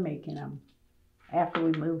remember her making them after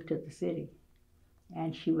we moved to the city.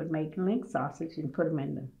 And she would make link sausage and put them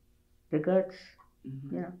in the guts,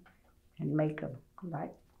 Mm-hmm. you know, and make them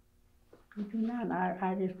like we do now. And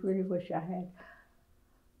I just really wish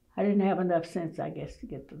I didn't have enough sense, I guess, to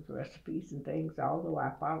get those recipes and things, although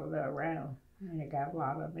I followed her around and I got a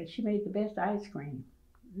lot of them. And she made the best ice cream.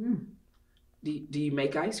 Mm. Do you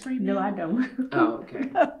make ice cream? No, now? I don't. Oh,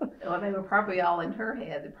 okay. Well, they were probably all in her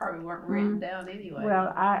head. They probably weren't written down anyway.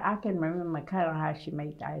 Well, I can remember kind of how she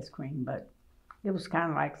made the ice cream, but it was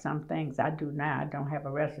kind of like some things I do now. I don't have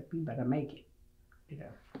a recipe, but I make it. You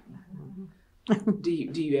know. Do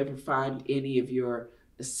you ever find any of your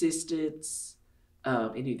assistants,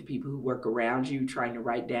 any of the people who work around you, trying to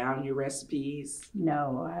write down your recipes?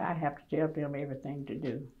 No, I have to tell them everything to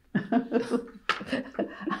do.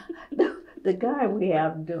 The guy we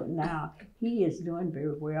have doing now, he is doing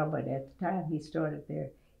very well, but at the time he started there,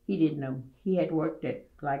 he didn't know. He had worked at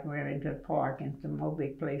like Remington Park and some more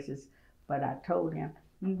big places, but I told him,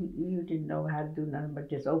 you didn't know how to do nothing but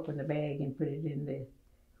just open the bag and put it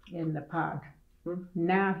in the pot. Mm-hmm.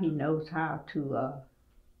 Now he knows how to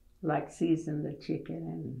like season the chicken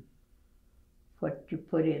and what you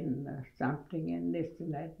put in something and this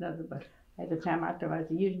and that and other. But at the time I told him, I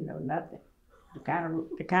said, you didn't know nothing. The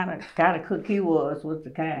kind of cook he was the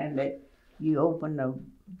kind that you open the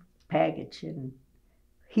package and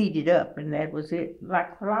heat it up, and that was it.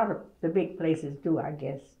 Like a lot of the big places do, I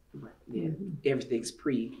guess. Yeah, Mm-hmm. everything's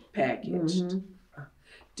pre-packaged. Mm-hmm.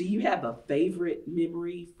 Do you have a favorite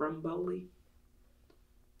memory from Boley?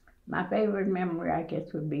 My favorite memory, I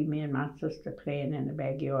guess, would be me and my sister playing in the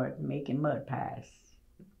backyard and making mud pies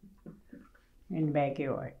in the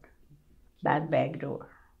backyard, by the back door.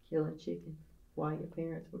 Killing chicken. while your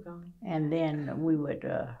parents were gone? And then we would,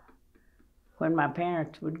 when my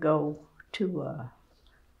parents would go to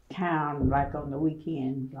town, like on the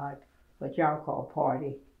weekend, like what y'all call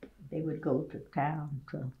party, they would go to town.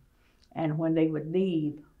 And when they would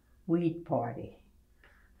leave, we'd party.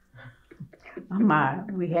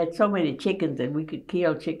 We had so many chickens that we could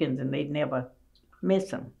kill chickens and they'd never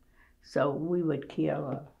miss them. So we would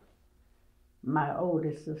kill my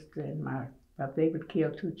oldest sister and they would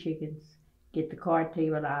kill 2 chickens, get the card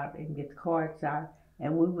table out and get the cards out,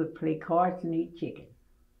 and we would play cards and eat chicken.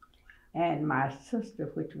 And my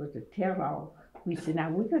sister, which was a tell-all, we said, now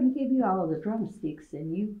we're going to give you all the drumsticks,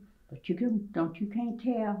 but you can't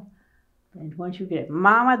tell. And once you get,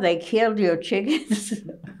 Mama, they killed your chickens.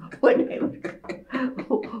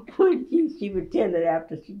 She would tell it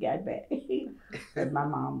after she got back. But my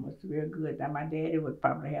mom was real good. Now my daddy would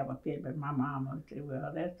probably have a fit, but my mom would say,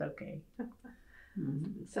 well, that's okay.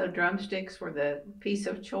 Mm-hmm. So drumsticks were the piece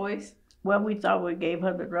of choice? Well, we thought we gave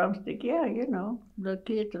her the drumstick. Yeah, the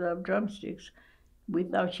kids love drumsticks. We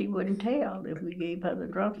thought she wouldn't tell if we gave her the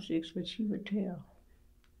drumsticks, but she would tell.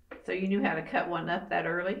 So you knew how to cut one up that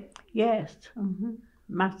early? Yes. Mm-hmm.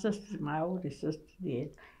 My oldest sister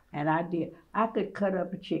did. And I did. I could cut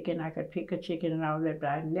up a chicken. I could pick a chicken and all that, but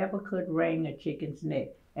I never could wring a chicken's neck.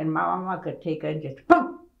 And my mama could take her and just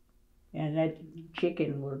boom, and that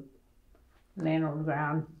chicken would land on the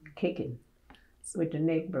ground kicking with the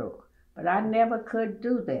neck broke. But I never could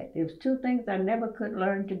do that. There was 2 things I never could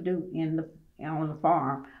learn to do on the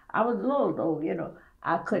farm. I was little though,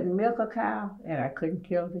 I couldn't milk a cow and I couldn't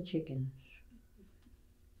kill the chickens.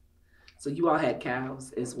 So you all had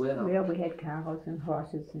cows as well? Well, we had cows and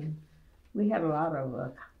horses, and we had a lot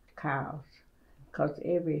of cows, because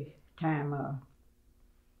every time a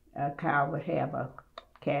cow would have a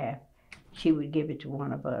calf, she would give it to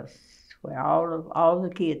one of us. Well, all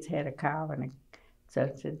the kids had a cow, and so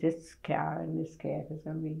this cow and this calf is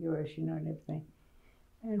going to be yours, and everything.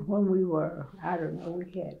 And when we were, I don't know,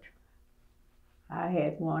 I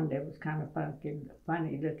had one that was kind of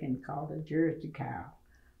funny looking, called a Jersey cow.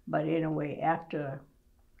 But anyway, after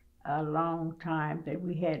a long time that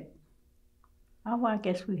we had, I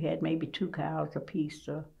guess we had maybe 2 cows apiece,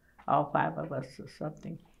 all 5 of us or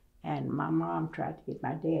something. And my mom tried to get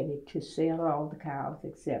my daddy to sell all the cows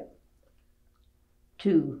except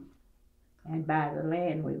 2 and buy the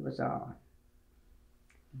land we was on.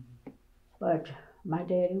 But my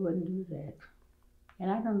daddy wouldn't do that.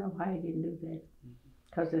 And I don't know why he didn't do that.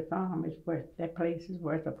 Because the farm that place is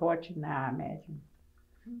worth a fortune now, I imagine.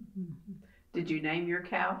 Mm-hmm. Did you name your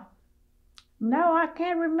cow? No, I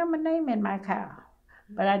can't remember naming my cow,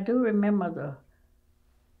 but I do remember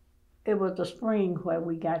it was a spring where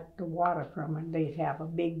we got the water from, and they'd have a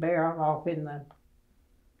big barrel off in the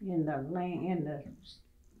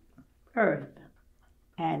earth,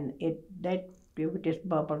 and it would just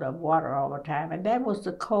bubble up water all the time, and that was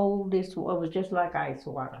the coldest. It was just like ice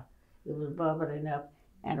water. It was bubbling up,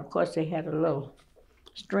 and of course they had a little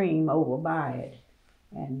stream over by it.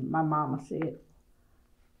 And my mama said,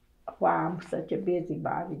 why I'm such a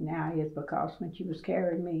busybody now is because when she was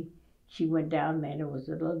carrying me, she went down there, there was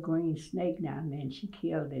a little green snake down there, and she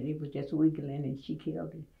killed it. It was just wiggling, and she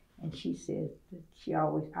killed it. And she said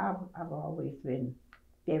that I've always been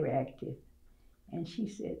very active. And she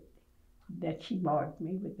said that she marked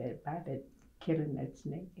me with that, by that, killing that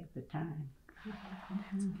snake at the time.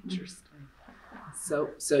 Interesting.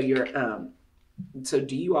 So you're, so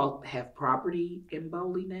do you all have property in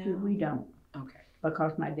Boley now? We don't. Okay.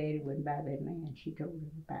 Because my daddy wouldn't buy that land. She told him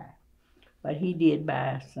to buy. But he did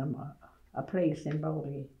buy a place in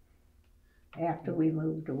Boley after we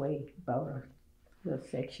moved away, bought a little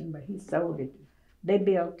section, but he sold it. They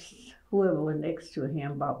built, whoever was next to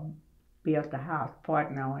him built a house,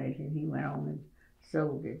 partner on it, and he went on and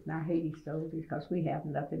sold it. Now Haiti sold it because we have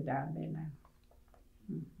nothing down there now.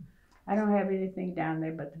 Mm-hmm. I don't have anything down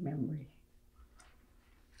there but the memory.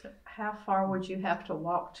 So how far would you have to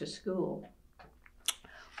walk to school?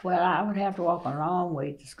 Well, I would have to walk a long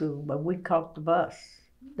way to school, but we caught the bus.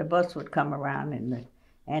 The bus would come around, and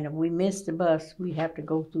if we missed the bus, we'd have to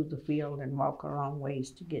go through the field and walk a long ways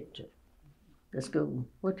to get to the school,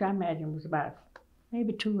 which I imagine was about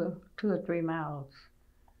maybe 2 or 3 miles.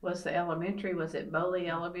 Was the elementary, was it Boley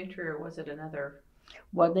Elementary, or was it another?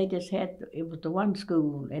 Well, they just it was the one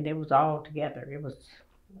school, and it was all together. It was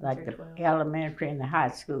like the 12. elementary and the high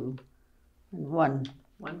school in one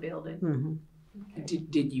building. Mm-hmm. Okay.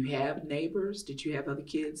 Did you have neighbors? Did you have other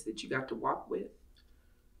kids that you got to walk with?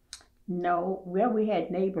 No, well, we had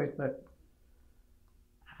neighbors, but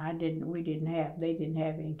they didn't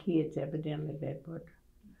have any kids evidently that were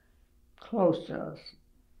close to us.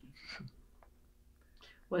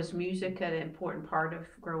 Was music an important part of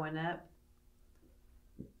growing up?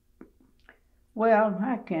 Well,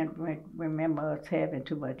 I can't remember us having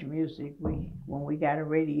too much music. When we got a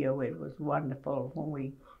radio, it was wonderful. When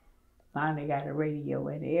we finally got a radio,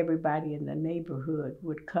 and everybody in the neighborhood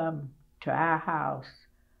would come to our house.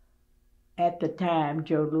 At the time,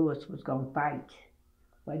 Joe Louis was going to fight,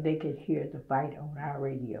 but they could hear the fight on our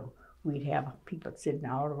radio. We'd have people sitting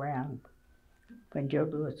all around when Joe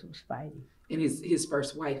Louis was fighting. And his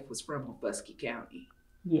first wife was from Obusky County.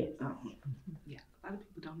 Yes. Yeah, a lot of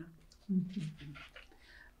people don't know.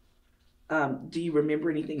 Mm-hmm. Do you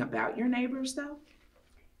remember anything about your neighbors, though?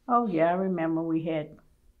 Oh, yeah, I remember we had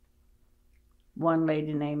one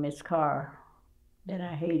lady named Miss Carr that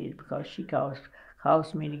I hated because she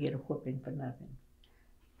caused me to get a whooping for nothing.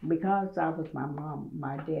 Because I was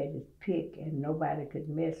my daddy's pick, and nobody could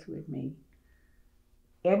mess with me.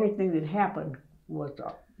 Everything that happened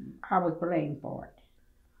I was blamed for it.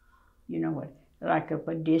 You know what? Like if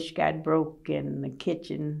a dish got broke in the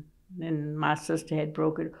kitchen, then my sister had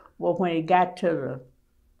broken it. Well, when it got to the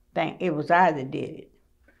thing, it was I that did it.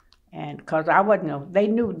 And because they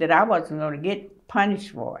knew that I wasn't going to get punished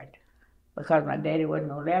for it because my daddy wasn't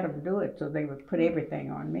going to let them do it, so they would put everything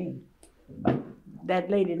on me. But that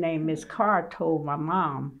lady named Miss Carr told my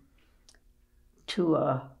mom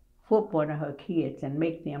to whoop one of her kids and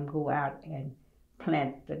make them go out and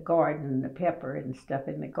plant the garden, the pepper and stuff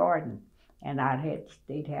in the garden. And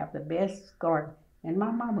they'd have the best garden. And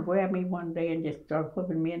my mama grabbed me one day and just started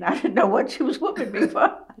whooping me, and I didn't know what she was whooping me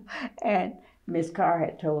for. And Miss Carr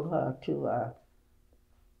had told her to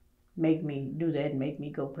make me do that and make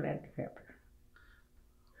me go plant the pepper.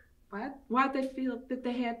 Why'd they feel that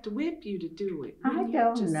they had to whip you to do it? I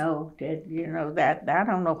don't know that I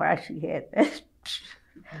don't know why she had that.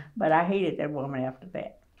 But I hated that woman after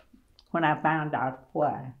that. When I found out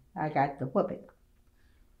why I got the whooping.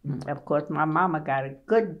 Of course, my mama got a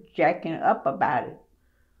good jacking up about it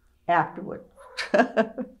afterward.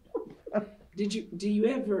 Do you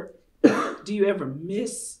ever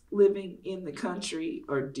miss living in the country,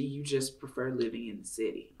 or do you just prefer living in the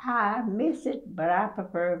city? I miss it, but I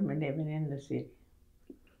prefer living in the city.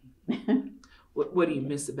 What do you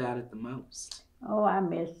miss about it the most? Oh, I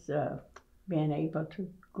miss being able to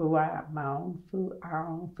grow out our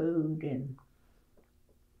own food, and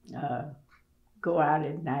go out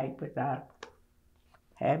at night without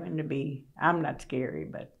having to be, I'm not scary,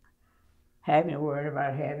 but having to worry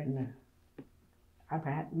about having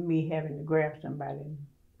to grab somebody and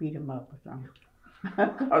beat them up or something.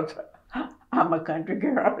 Because I'm a country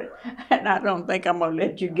girl, and I don't think I'm going to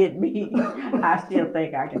let you get me. I still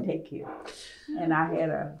think I can take you. And I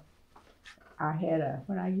had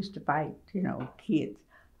when I used to fight, kids,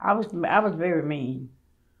 I was very mean.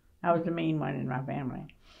 I was the mean one in my family.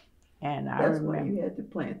 And That's why you had to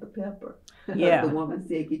plant the pepper. Yeah. The woman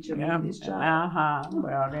said, get your meat this child.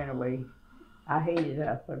 Well, anyway, I hated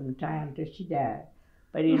her from the time till she died.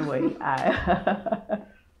 But anyway,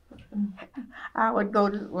 I would go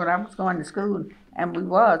when I was going to school, and we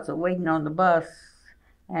was waiting on the bus,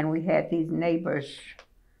 and we had these neighbors.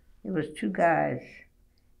 It was two guys,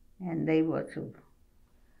 and they were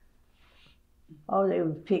they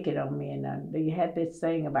were picking on me, and they had this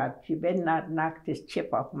thing about, you better not knock this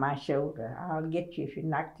chip off my shoulder. I'll get you if you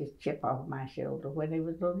knock this chip off my shoulder. When they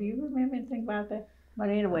was little, do you remember anything about that? But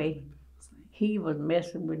anyway, he was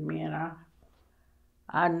messing with me, and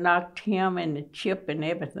I knocked him and the chip and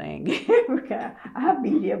everything. I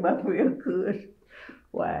beat him up real good.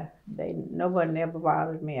 Why, nobody ever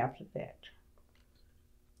bothered me after that.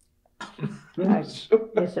 It's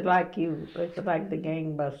like the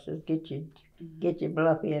gangbusters. Get your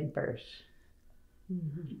bluff in first.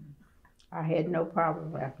 Mm-hmm. I had no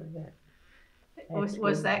problem after that.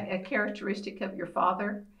 Was that a characteristic of your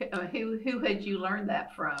father? Who had you learned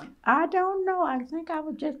that from? I don't know. I think I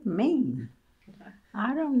was just mean.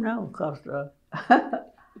 I don't know, cause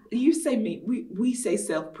you say mean. We say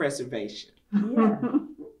self-preservation. Yeah.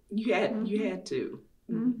 You had to.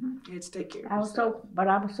 Mm-hmm. You had to take care of yourself.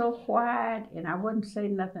 I was so quiet, and I wouldn't say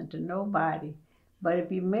nothing to nobody. But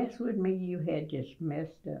if you mess with me, you had just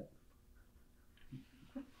messed up.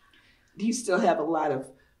 Do you still have a lot of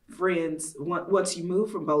friends? Once you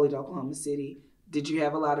moved from Boley to Oklahoma City, did you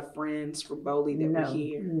have a lot of friends from Boley that were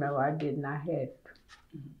here? No, I didn't. I had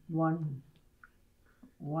one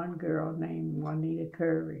girl named Juanita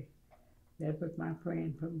Curry. That was my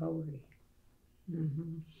friend from Boley.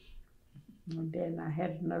 Mm-hmm. And then I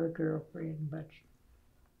had another girlfriend, but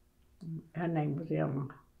her name was Emma.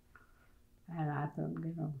 And I thought,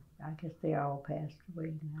 I guess they all passed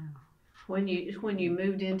away now. When you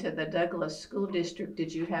moved into the Douglas School District,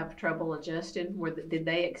 did you have trouble adjusting? Did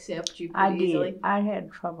they accept you I pretty easily? did. I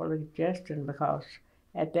had trouble adjusting because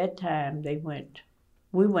at that time we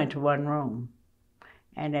went to one room.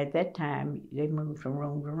 And at that time, they moved from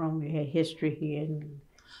room to room. You had history here and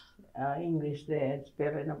English there,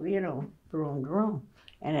 spelling, from room to room.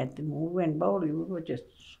 And when we went Boley, we were just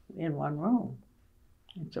in one room.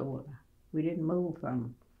 And so we didn't move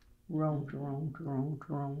from room to room to room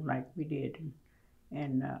to room like we did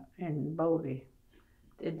in Boley.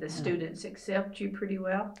 Did the students accept you pretty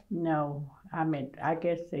well? No, I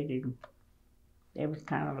guess they didn't. It was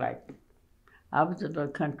kind of like, I was a little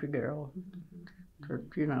country girl,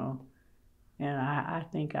 and I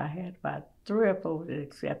think I had about 3 or 4 that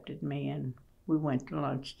accepted me, and we went to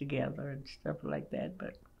lunch together and stuff like that,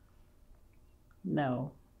 but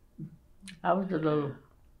no. I was a little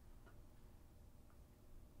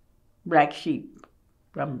black sheep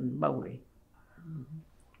from Boley.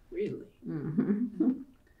 Really? Mm-hmm.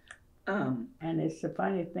 And it's a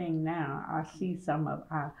funny thing now.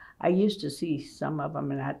 I used to see some of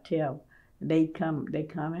them, and I tell, they come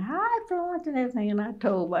and hi Florence and everything. And I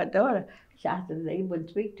told my daughter, I said they wouldn't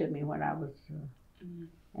speak to me when I was,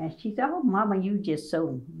 and she said, "Oh, Mama, you just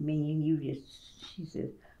so mean. She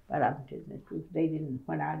said, but I'm telling the truth. They didn't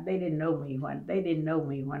know me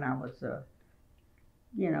when I was,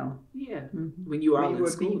 Yeah. Mm-hmm. When you were all in were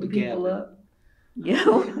school beating people together. up.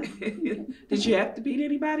 Did you have to beat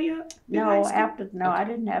anybody up? in No, high school? I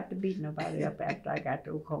didn't have to beat nobody up after I got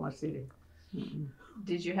to Oklahoma City. Mm-mm.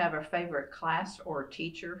 Did you have a favorite class or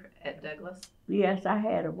teacher at Douglas? Yes, I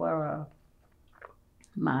had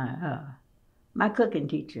my cooking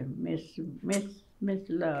teacher, Miss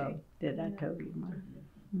Love, that I told you about.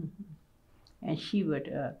 Mm-hmm. And she would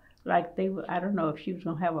I don't know if she was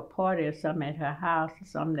gonna have a party or something at her house or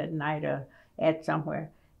something that night or at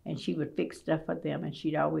somewhere, and she would fix stuff for them, and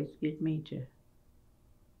she'd always get me to.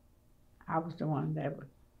 I was the one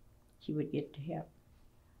she would get to help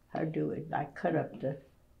her do it, like cut up the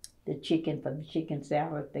chicken for the chicken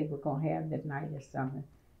salad they were gonna have that night or something.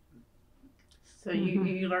 So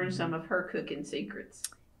you learned some of her cooking secrets.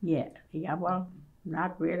 Yeah, well,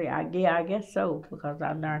 not really. I guess so, because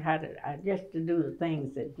I learned how just to do the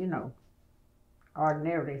things that,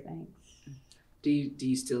 ordinary things. Do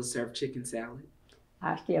you still serve chicken salad?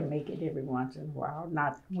 I still make it every once in a while.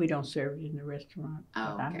 We don't serve it in the restaurant,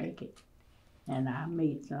 Oh, but okay. I make it. And I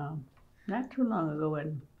made some not too long ago,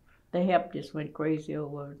 and the help just went crazy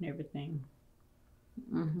over it and everything.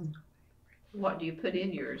 Mm-hmm. What do you put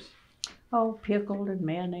in yours? Oh, pickle and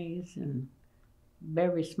mayonnaise and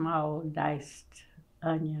very small diced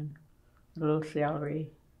onion, a little celery,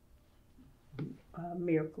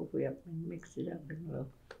 Miracle Whip, and mix it up in a little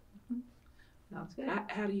Sounds good.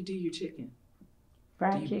 How do you do your chicken?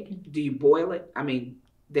 fried chicken. Do you boil it? I mean,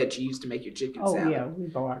 that you used to make your chicken Oh salad. yeah, we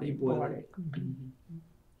bought You it. boil Bought it. it. Mm-hmm. I'm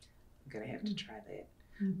gonna have to try that.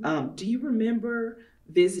 Mm-hmm. Do you remember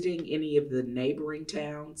visiting any of the neighboring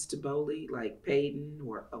towns to Boley, like Payton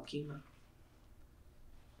or Okemah?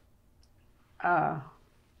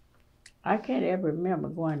 I can't ever remember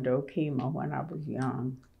going to Okemah when I was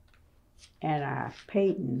young. And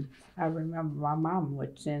Payton, I remember my mom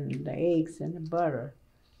would send the eggs and the butter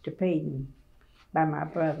to Payton by my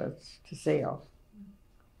brothers to sell.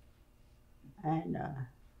 And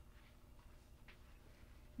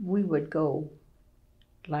we would go,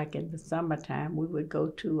 like in the summertime, we would go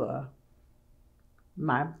to,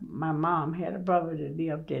 my mom had a brother that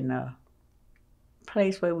lived in a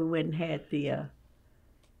place where we went and had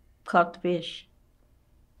caught the fish.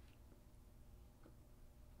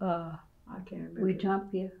 I can't remember. We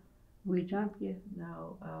jump you.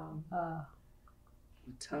 No,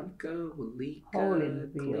 Wetumpka, Walika,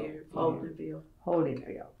 Holdingville. Clearview.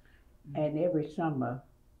 Holdingville. And every summer,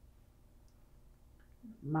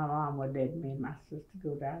 my mom would let me and my sister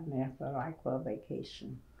go down there for a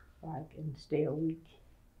vacation, and stay a week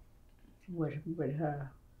with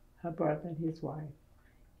her brother and his wife.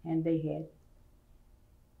 And they had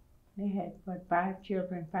 5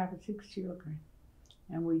 or 6 children,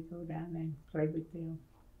 and we'd go down there and play with them.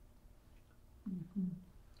 Mm-hmm.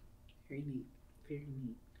 Very neat. Very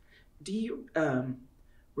neat. Do you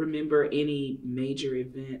remember any major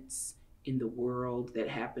events in the world that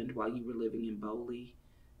happened while you were living in Boley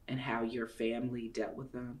and how your family dealt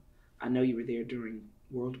with them? I know you were there during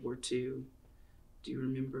World War II. Do you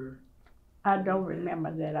remember? I don't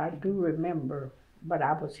remember that. I do remember, but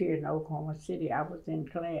I was here in Oklahoma City. I was in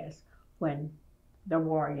class when the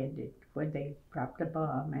war ended, when they dropped the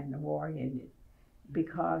bomb and the war ended,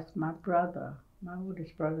 because my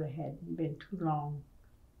oldest brother, hadn't been too long,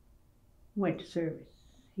 went to service.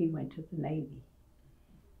 he went to the Navy.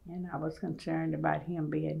 And I was concerned about him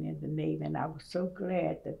being in the Navy, and I was so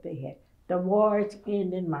glad that they had, the war's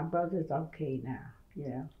ending, my brother's okay now,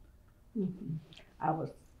 yeah. Mm-hmm. I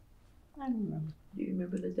don't know. Do you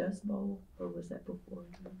remember the Dust Bowl, or was that before?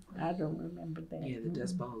 I don't remember that. Yeah, the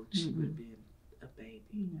Dust Bowl. She would have been a baby,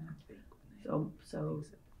 Yeah. I think. when So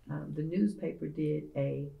the newspaper did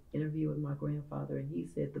a interview with my grandfather, and he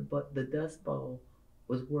said the Dust Bowl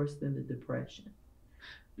was worse than the Depression.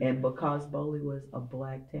 And because Boley was a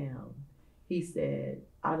black town, he said,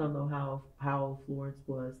 I don't know how old Florence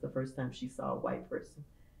was the first time she saw a white person.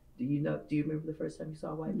 Do you remember the first time you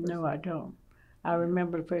saw a white person? No, I don't. I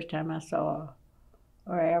remember the first time I saw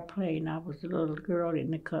an airplane. I was a little girl in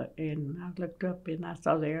the cut, and I looked up and I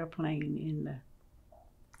saw the airplane in the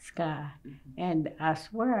sky. And I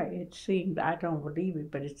swear it seemed, I don't believe it,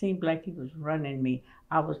 but it seemed like he was running me.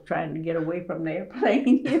 I was trying to get away from the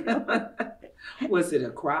airplane, you know. Was it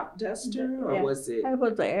a crop duster, or Yeah, was it? It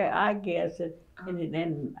was I guess,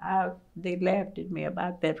 they laughed at me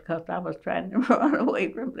about that because I was trying to run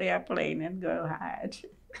away from the airplane and go hide.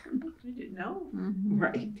 You didn't know. Mm-hmm.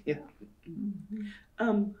 Right. Yeah.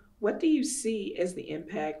 What do you see as the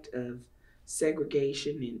impact of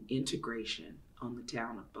segregation and integration on the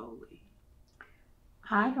town of Boley?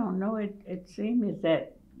 I don't know. It seems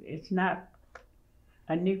that it's not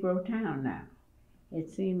a Negro town now.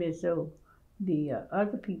 It seems as though the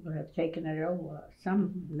other people have taken it over.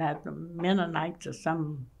 Some, not the Mennonites or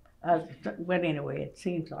some other. Well, anyway, it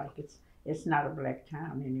seems like it's not a black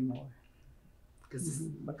town anymore.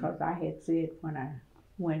 Because I had said when I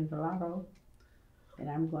won the lotto,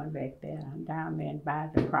 and I'm going back there, down there and buy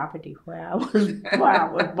the property where I was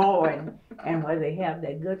born, and where they have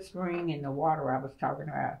that good spring and the water I was talking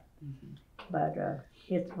about. But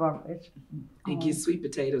and get sweet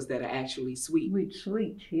potatoes that are actually sweet.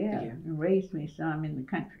 Sweet, yeah. And raised me some in the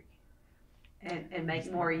country. And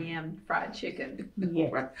make more yam fried chicken. Yeah.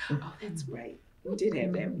 Right. Oh, that's right. We did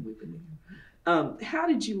have that when we were there. How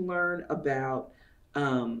did you learn about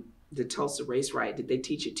the Tulsa race riot? Did they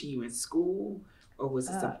teach it to you in school, or was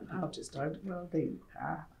it something people just taught? Well,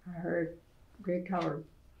 I heard they taught.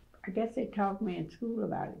 I guess they taught me in school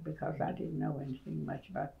about it because I didn't know anything much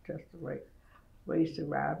about the Tulsa race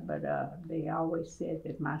riot. But they always said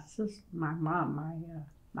that my sister, my mom,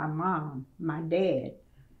 my dad's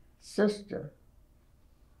sister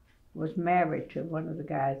was married to one of the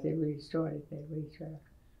guys that really started that race riot.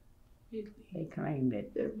 Really? They claimed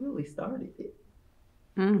it. That really started it.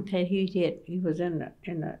 That he did. He was in the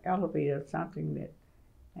elevator or something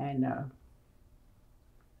and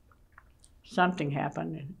something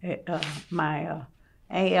happened. My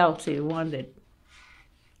ALC, the one that,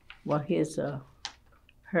 well,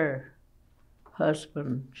 her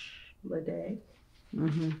husband, Lede.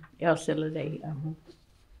 Elsie Lede.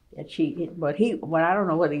 That well, I don't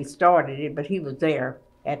know whether he started it, but he was there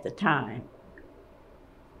at the time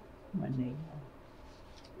when they.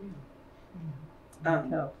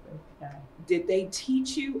 Did they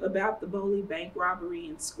teach you about the Boley bank robbery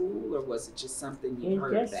in school, or was it just something you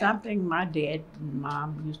heard about? It's just something my dad and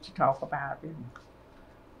mom used to talk about.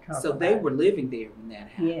 So they were living there when that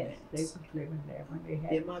happened? Yes, they was living there when they had.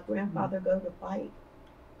 Did my grandfather go to fight?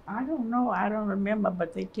 I don't know. I don't remember,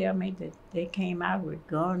 but they tell me that they came out with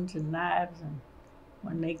guns and knives, and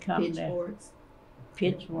when they come Pitchforks?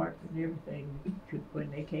 Pitchforks and everything,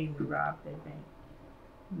 when they came to rob that bank.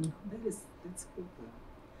 That's cool though.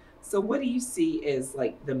 So what do you see as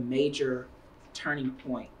like the major turning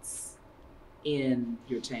points in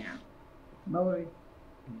your town? Boy,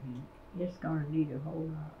 it's gonna need a whole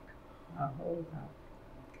lot.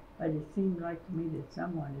 But it seems like to me that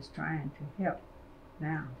someone is trying to help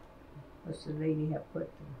now. Because the lady had put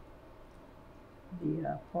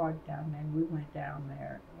the park down there, and we went down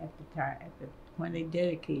there at the time, when they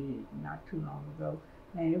dedicated it not too long ago.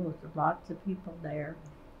 And it was lots of people there.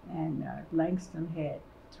 And Langston had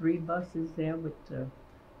 3 buses there with the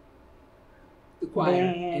choir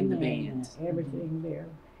band and the band. And everything there.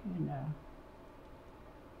 And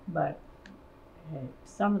but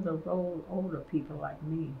some of those older people like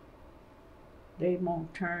me, they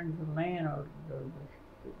won't turn the land or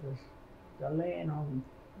the land on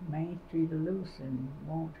Main Street loose and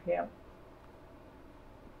won't help.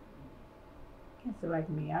 I guess like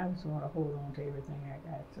me, I just want to hold on to everything I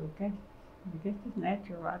got. So I guess it's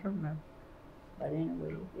natural. I don't know. But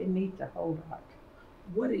anyway, it needs a whole lot.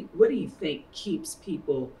 What do you think keeps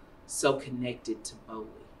people so connected to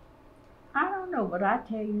Boley? I don't know, but I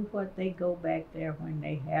tell you what, they go back there when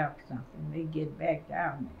they have something. They get back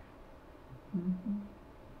down there.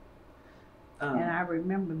 And I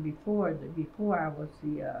remember before I was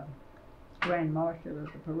the grand marshal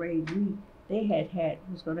of the parade, they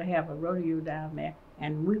was going to have a rodeo down there,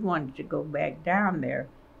 and we wanted to go back down there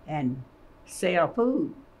and sell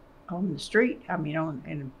food on the street. I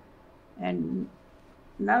mean, and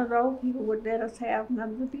none of the old people would let us have none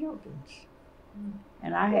of the buildings.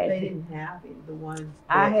 And I had. They didn't have it. The ones.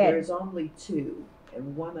 There's only two,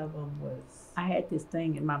 and one of them was. I had this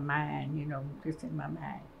thing in my mind, just in my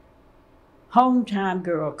mind. Hometown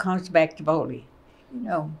girl comes back to Boley,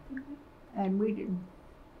 and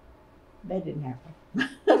that didn't happen.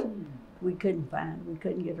 we couldn't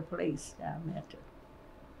get a place down there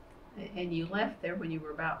And you left there when you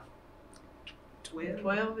were about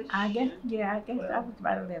 12-ish? I guess I was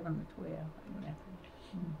about 11 or 12.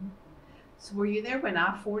 Mm-hmm. So were you there when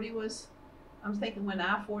I-40 was, I'm thinking when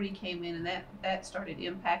I-40 came in and that started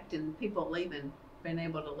impacting people being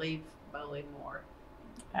able to leave Boley more.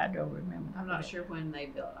 I don't remember. I'm not sure when they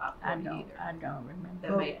built I-40 either. I don't remember.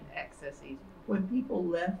 That made access easier. When people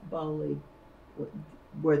left Boley,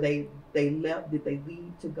 were they left? Did they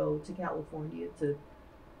leave to go to California to?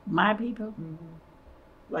 My people? Mm-hmm.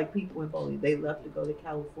 Like people in Boley, they left to go to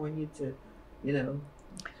California to,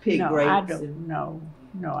 pick grapes.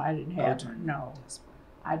 No, I didn't have no.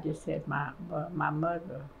 I just had my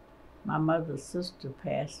mother. My mother's sister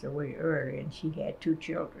passed away early, and she had 2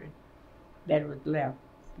 children that was left,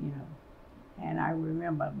 And I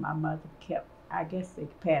remember my mother kept. I guess they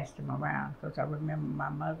passed them around because I remember my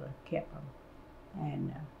mother kept them,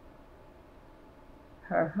 and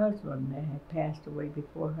her husband that had passed away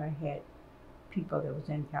before her had people that was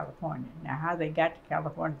in California. Now, how they got to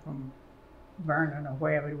California from Vernon or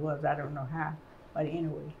wherever it was, I don't know how. But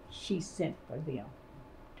anyway, she sent for them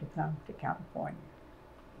to come to California.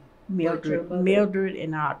 Mildred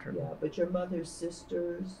and Audrey. Yeah, but your mother's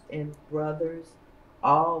sisters and brothers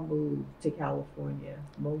all moved to California.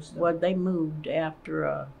 Most of them. Well, they moved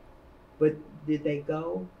after. But did they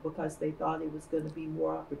go because they thought it was going to be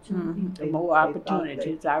more opportunity? More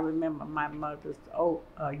opportunities. I remember my mother's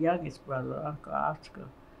youngest brother, Uncle Oscar,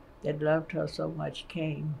 that loved her so much,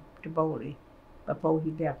 came to Boley before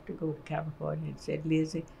he left to go to California and said,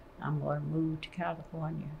 "Lizzie, I'm going to move to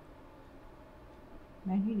California."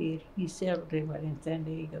 And he did. He settled in San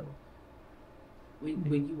Diego.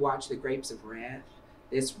 When you watch The Grapes of Wrath,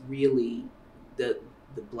 it's really the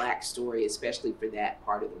black story, especially for that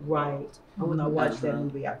part of the world. Right. When I watched that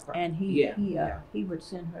movie, I cried. And he would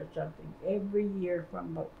send her something every year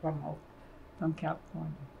from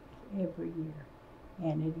California, every year,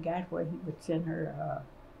 and it got where he would send her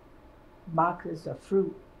boxes of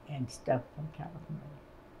fruit and stuff from California.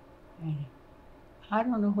 And I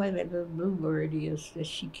don't know where that little bluebird is that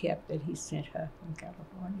she kept that he sent her from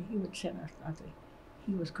California. He would send her something.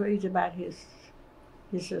 He was crazy about his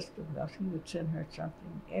sister because he would send her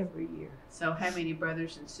something every year. So how many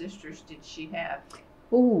brothers and sisters did she have?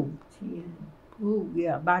 Ooh, 10. Ooh,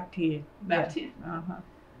 yeah, about 10. About 10.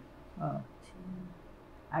 Uh-huh.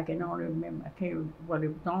 I can only remember, it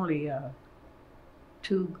was only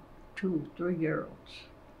 2, 3 girls.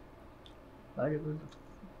 But it was,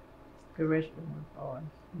 the rest of them were boys.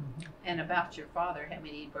 Mm-hmm. And about your father, how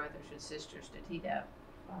many brothers and sisters did he have?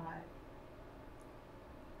 5.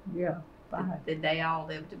 Yeah, 5. Did they all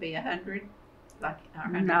live to be 100? Like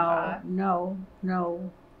 105? No,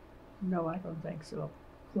 I don't think so.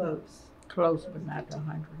 Close, but not to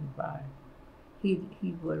 105. He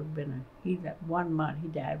would have been he died 1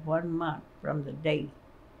 month from the date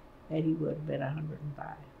that he would have been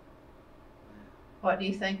 105. What do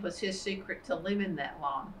you think was his secret to living that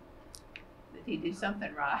long? Did he do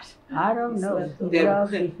something right? I don't know.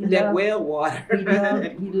 That well water.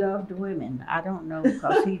 He loved women. I don't know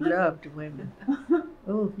because he loved women.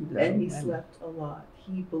 Oh, he loved and he women. slept a lot.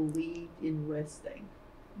 He believed in resting.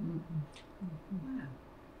 Mm-hmm. Wow.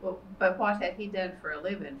 Well, but what had he done for a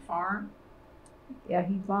living? Farm? Yeah,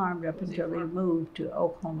 he farmed up Was he until he moved to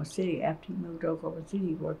Oklahoma City. After he moved to Oklahoma City,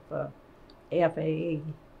 he worked for FAA,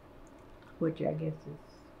 which I guess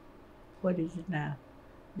is, what is it now?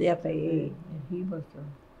 The FAA. And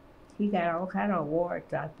he got all kind of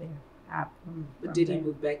awards out there. But did he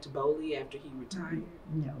move back to Boley after he retired?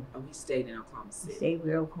 No. Oh, he stayed in Oklahoma City. He stayed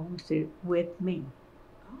with Oklahoma City with me.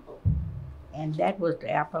 Oh. And that was the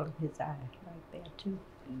apple of his eye right there, too.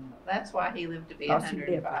 That's why he lived to be Because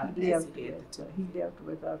 105. he lived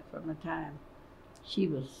with us from the time she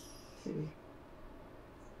was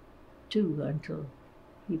 2 until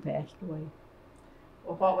he passed away.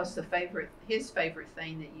 Well, what was his favorite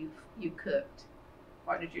thing that you cooked?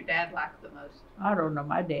 What did your dad like the most? I don't know.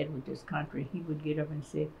 My dad was just country. He would get up and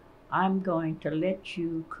say, "I'm going to let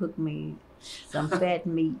you cook me some fat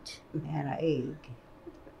meat and an egg."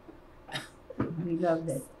 He loved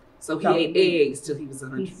that. So he Salt ate meat. eggs till he was He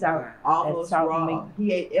 105. salt. Almost salt raw. meat.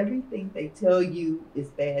 He ate everything they tell you is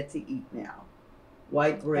bad to eat now.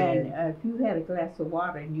 White bread. And if you had a glass of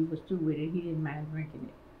water and you was through with it, he didn't mind drinking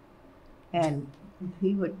it. And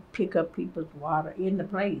he would pick up people's water in the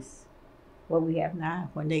place what we have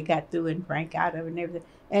now when they got through and drank out of it and everything.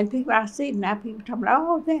 And people I see now, people talking about,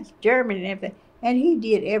 oh, that's German and everything. And he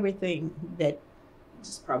did everything that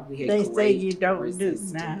Just probably had they great say you don't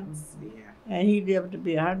resistance. do now. Yeah. And he lived to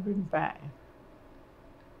be 105.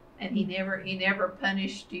 And he never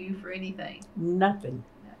punished you for anything. Nothing.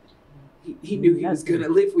 He knew he was Nothing. going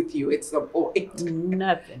to live with you at some point.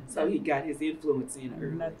 Nothing. So he got his influence in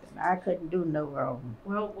early. Nothing. I couldn't do no wrong.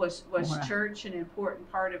 Well, was Wow. church an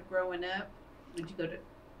important part of growing up? Did you go to?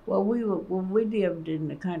 Well, we lived in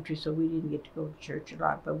the country, so we didn't get to go to church a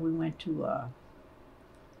lot. But we went to,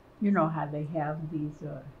 you know how they have these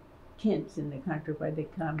tents in the country where they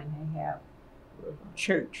come and they have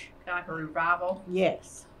church. Kind of like a revival?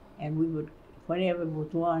 Yes, and we would, whenever there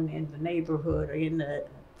was one in the neighborhood or in the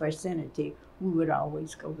vicinity, we would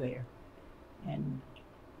always go there, and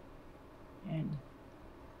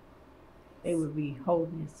they would be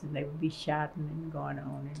holding us and they would be shouting and going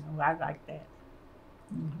on, and I like that.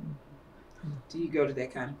 Mm-hmm. Do you go to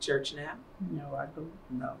that kind of church now? No,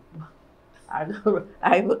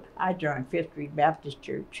 I joined Fifth Street Baptist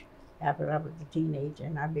Church after I was a teenager,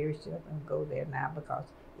 and I very seldom go there now because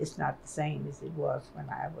it's not the same as it was when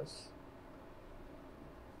I was.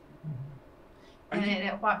 And then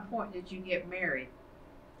at what point did you get married?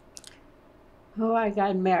 Oh, I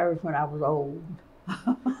got married when I was old.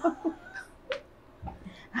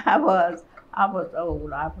 I was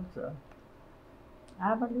old. I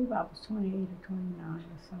believe I was 28 or 29 or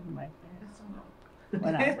something like that.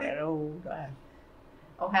 When I got old,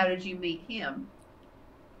 Oh, how did you meet him?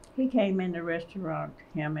 he came in the restaurant,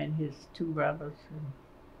 him and his two brothers, and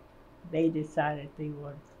they decided they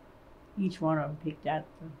would, each one of them picked out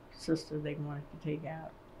the sister they wanted to take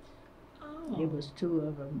out. Oh. It was two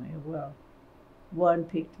of them. Well, one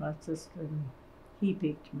picked my sister and he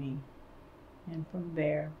picked me. And from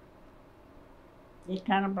there, it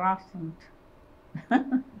kind of blossomed.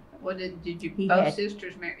 Well, did you He both had-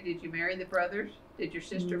 sisters marry? Did you marry the brothers? Did your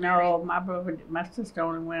sister marry? No, my sister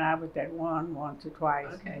only went out with that one once or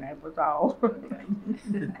twice, Okay. and that was all. Okay.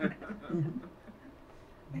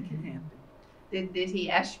 That can happen. Did he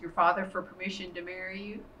ask your father for permission to marry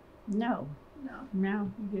you? No,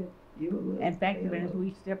 No. he did. You were In fact, little. when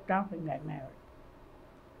we stepped off and got married.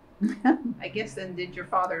 I guess then did your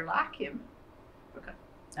father like him?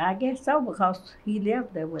 I guess so, because he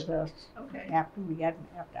lived there with us Okay. after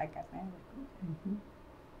I got married.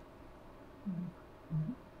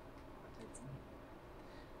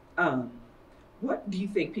 Mhm. What do you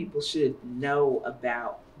think people should know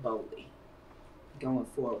about Boley going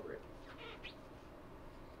forward?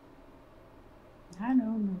 I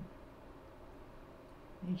don't know.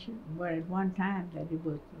 They should, well, at one time that it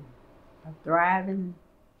was a thriving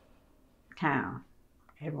town.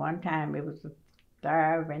 At one time it was a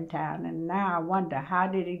thriving town, and now I wonder, how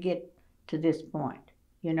did it get to this point?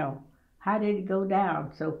 You know, how did it go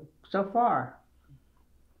down so far?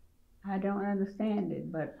 I don't understand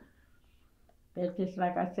it, but that's just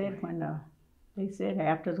like I said, when they said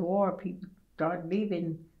after the war people started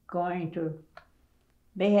leaving,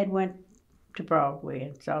 they had went to Broadway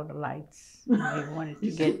and saw the lights. And they wanted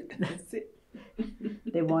to get That's it.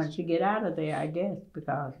 they wanted to get out of there, I guess,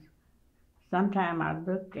 because sometime I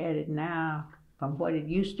look at it now from what it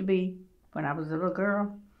used to be when I was a little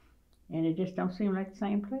girl, and it just don't seem like the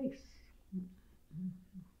same place.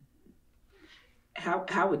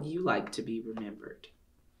 How would you like to be remembered?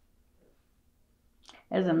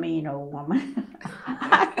 As a mean old woman.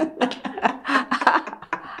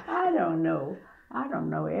 I don't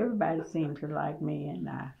know. Everybody seems to like me, and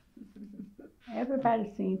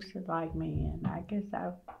everybody seems to like me, and I guess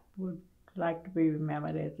I would like to be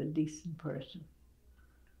remembered as a decent person.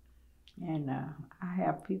 And I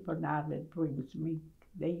have people now that brings me.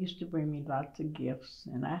 They used to bring me lots of gifts,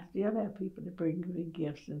 and I still have people that bring me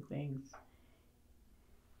gifts and things.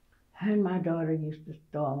 And my daughter used to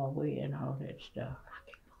store them away and all that stuff.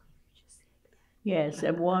 Yes,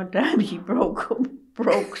 at one time she broke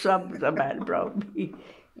something somebody brought me.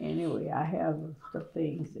 Anyway, I have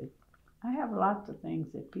lots of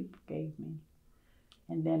things that people gave me.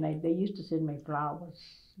 And then they used to send me flowers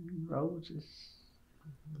and roses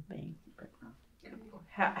and things. But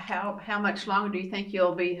How much longer do you think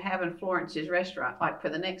you'll be having Florence's restaurant? Like for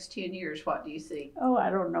the next 10 years, what do you see? oh, I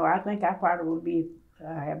don't know. I think I probably would be.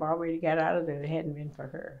 I have already got out of there if it hadn't been for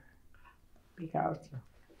her, because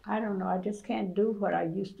I don't know, I just can't do what I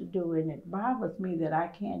used to do, and it bothers me that I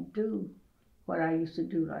can't do what I used to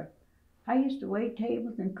do. Like, I used to wait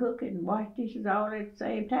tables and cook and wash dishes all at the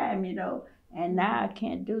same time, you know, and now I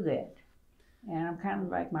can't do that. And I'm kind of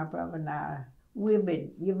like my brother now. You've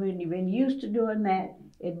been used to doing that.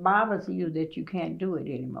 It bothers you that you can't do it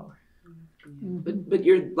anymore. But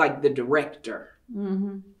you're like the director,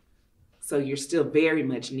 Mm-hmm. so you're still very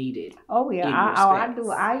much needed. Oh yeah, in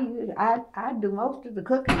your I do most of the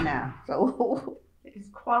cooking now. So It's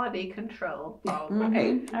quality control.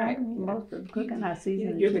 Right, I right. do most of the cooking. I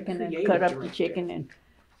season You're the the chicken and creative cut up the director. chicken,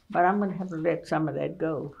 but I'm gonna have to let some of that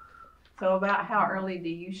go. So about how early do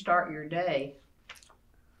you start your day?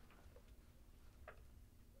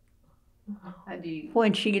 How do you,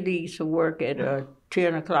 When she leaves for work at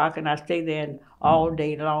 10 o'clock, and I stay there all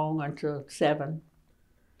day long until 7.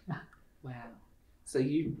 Wow. So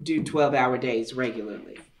you do 12-hour days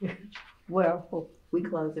regularly. Well, We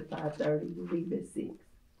close at 5:30, we leave at 6.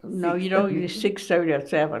 no, you don't use 6:30 or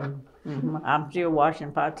 7. I'm still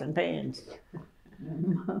washing pots and pans.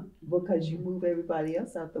 Because you move everybody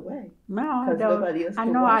else out the way. No, I Because don't. nobody else I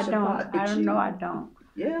can know wash I a don't. pot but I don't you. know I don't.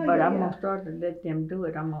 Yeah, But yeah, I'm yeah. gonna start to let them do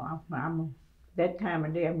it. That time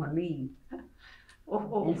of day I'm gonna leave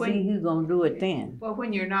and see who's gonna do it then. well,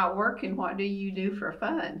 when you're not working, what do you do for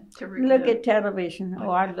fun? Look at television.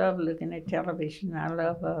 Oh, I love looking at television. I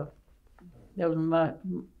love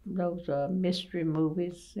those mystery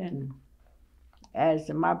movies, and as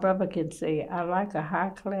my brother can say, I like a high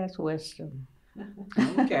class western.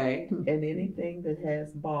 Okay. And anything that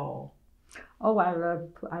has ball. Oh, I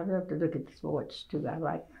love to look at the sports too. I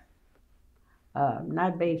like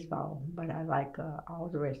not baseball, but I like all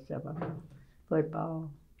the rest of them. Football,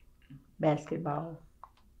 basketball.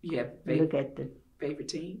 You have Look at the favorite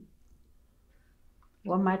team?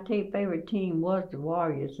 Well, my favorite team was the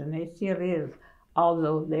Warriors, and they still is,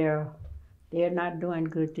 although they're not doing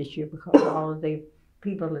good this year because all of the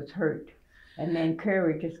people is hurt. And then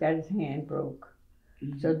Curry just got his hand broke,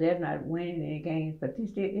 so they're not winning any games. But they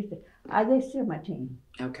still my team.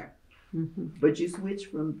 Okay. But you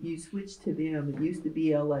switched to them. It used to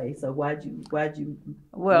be LA. So why'd you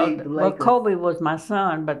Well, leave the Lakers? Kobe was my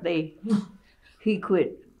son, but he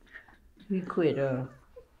quit. He quit. And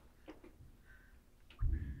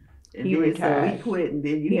he then, retired. So he quit, and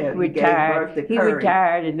then you gave retired. birth to He Curry.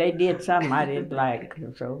 retired, and they did something I didn't like.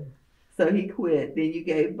 So he quit. Then you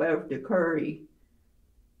gave birth to Curry.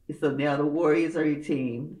 So now the Warriors are your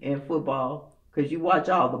team in football because you watch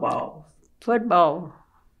all the balls. Football.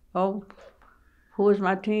 Oh, who is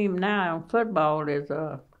my team now? Football is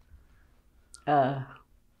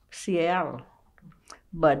Seattle.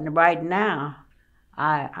 But right now,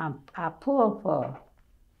 I pull for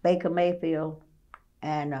Baker Mayfield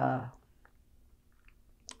and that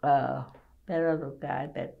other guy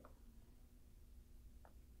that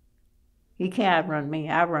he can't outrun me.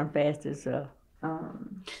 I run fast as The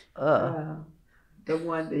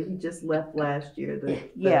one that he just left last year. The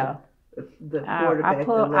quarterback.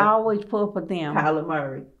 I always pull for them. Kyler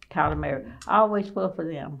Murray. I always pull for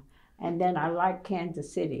them. And then I like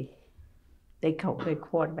Kansas City. They call their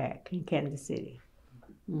quarterback in Kansas City.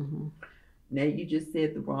 Mm-hmm. Now you just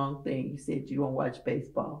said the wrong thing. You said you don't watch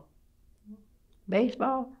baseball.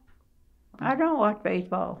 Baseball? I don't watch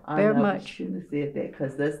baseball I very know, much. You shouldn't have said that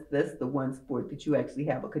because that's the one sport that you actually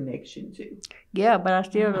have a connection to. Yeah, but I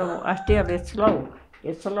still don't. It's slow.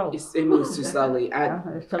 It's slow. It moves too slowly.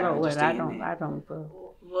 It's slow, and understand I don't.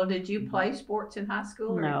 Well, did you play sports in high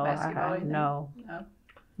school or No, basketball?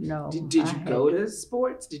 no. Did you go to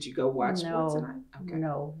sports? Did you go watch sports tonight? Okay.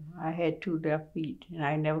 No, I had 2 left feet, and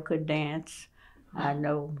I never could dance. I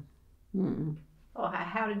know. Mm-mm. Well,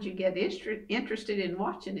 how did you get interested in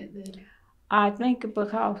watching it then? I think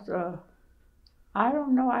because I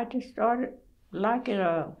don't know. I just started liking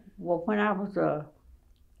when I was a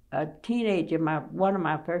teenager. One of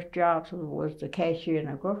my first jobs was the cashier in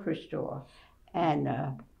a grocery store, and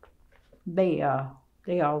they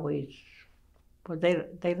always. Well,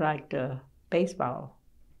 they liked baseball,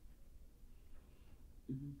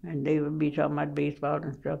 and they would be talking about baseball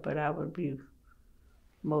and stuff, but I would be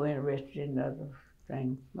more interested in other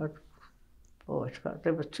things. But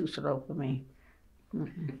it was too slow for me.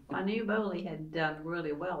 I knew Boley had done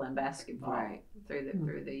really well in basketball Right.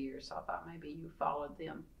 through the years, so I thought maybe you followed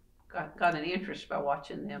them, got an interest by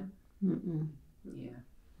watching them. Mm-mm. Yeah.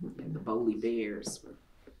 And the Boley Bears were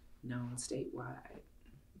known statewide.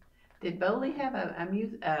 Did Boley have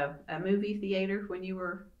a movie theater when you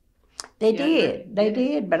were? They younger? did. They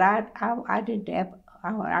did, but I didn't have.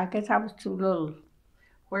 I guess I was too little.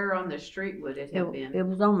 Where on the street would it have been? It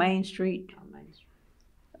was on Main Street. On Main Street.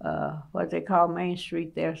 what they call Main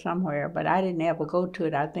Street there somewhere, but I didn't ever go to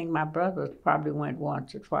it. I think my brothers probably went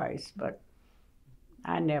once or twice, but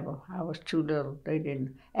I never. I was too little. They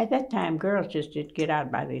didn't. At that time, girls just didn't get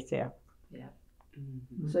out by themselves.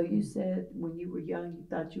 So you said when you were young, you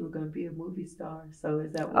thought you were going to be a movie star. So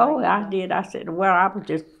is that why? Oh, I did. I said, well, I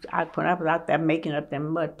was out there making up them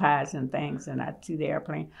mud pies and things, and I'd see the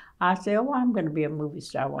airplane. I said, oh, I'm going to be a movie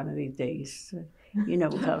star one of these days. You know,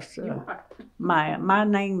 because my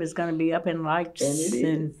name is going to be up in lights. And it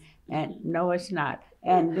is. And no, it's not.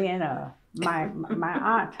 And then my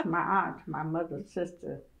aunt, my mother's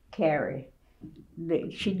sister, Carrie,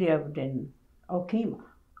 she lived in Okima.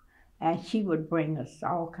 And she would bring us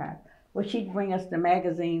all kinds. Well, she'd bring us the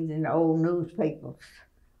magazines and the old newspapers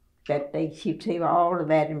she'd save all of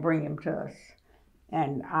that and bring them to us.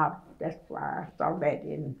 And that's why I saw that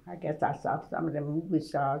I guess I saw some of the movie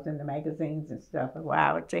stars in the magazines and stuff. And why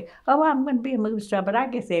I would say, oh, I'm going to be a movie star. But I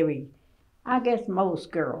guess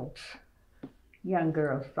most girls, young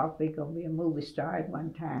girls, thought they were going to be a movie star at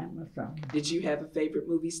one time or something. Did you have a favorite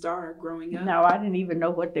movie star growing up? No, I didn't even know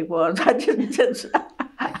what they was. I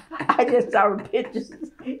just saw the pictures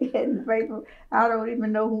in the paper. I don't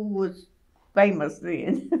even know who was famous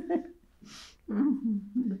then. I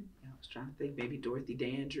was trying to think. Maybe Dorothy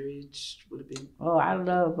Dandridge would have been. Oh, I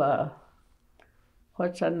love,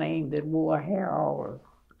 what's her name that wore her hair all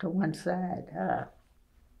to one side?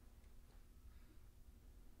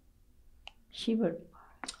 She would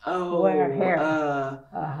wear her hair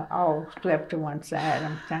all swept to one side.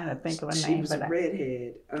 I'm trying to think of a name, she was a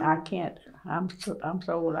redhead. I can't. I'm so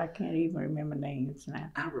old. I can't even remember names now.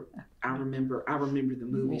 I remember the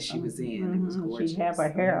movie she was in. It was gorgeous. She'd have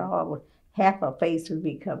her hair all. Half her face would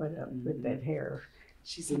be covered up with that hair.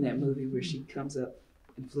 She's in that movie where she comes up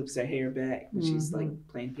and flips her hair back when she's like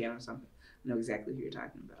playing piano or something. I know exactly who you're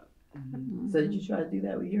talking about. So did you try to do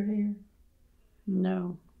that with your hair?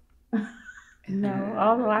 No. No,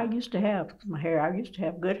 although I used to have my hair, I used to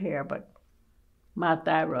have good hair, but my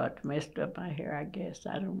thyroid messed up my hair, I guess.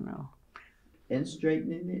 I don't know. And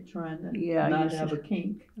straightening it, trying to not have a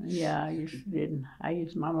kink. Yeah,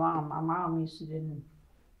 my mom used to didn't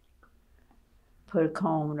put a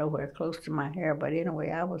comb nowhere close to my hair, but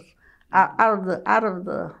anyway, I was, out of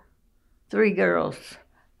the three girls,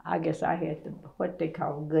 I guess I had what they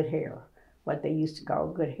call good hair, what they used to call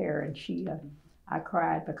good hair, and I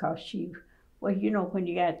cried because well, you know, when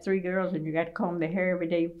you got three girls and you got to comb their hair every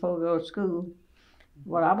day before we go to school,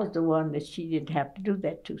 well, I was the one that she didn't have to do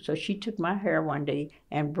that to. So she took my hair one day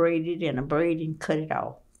and braided in a braid and cut it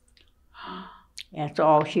off. And so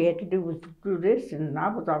all she had to do was do this, and I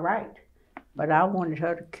was all right. But I wanted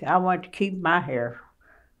to keep my hair.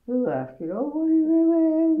 Ooh, I said,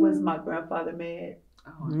 oh, was my grandfather mad?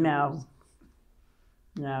 Oh, no.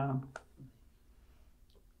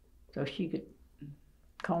 So she could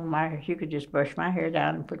comb my hair. She could just brush my hair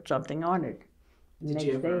down and put something on it. The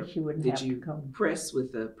next day she wouldn't have to comb. Did you press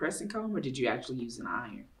with a pressing comb, or did you actually use an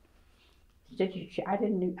iron? She didn't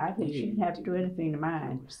have to do anything to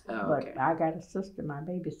mine. Oh, okay. But I got a sister, my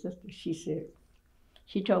baby sister. She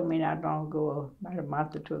told me not long ago, about a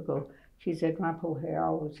month or two ago. She said my poor hair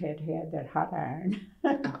always had to have that hot iron.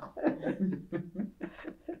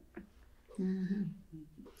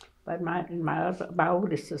 But my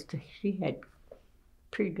oldest sister, she had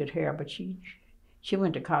pretty good hair, but she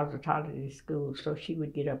went to cosmetology school, so she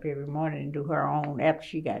would get up every morning and do her own after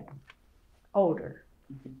she got older.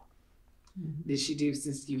 Did she do,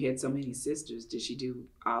 since you had so many sisters, did she do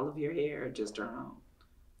all of your hair or just her own?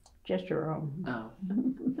 Just her own. Oh.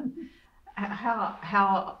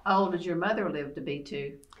 How old did your mother live to be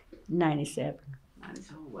to? 97. Oh,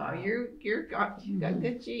 wow, you got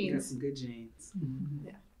good genes. You got some good genes.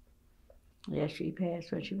 Yeah, she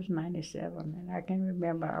passed when she was 97, and I can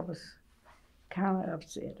remember I was kind of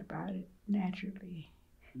upset about it, naturally.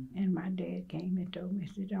 And my dad came and told me,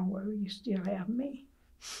 he said, don't worry, you still have me.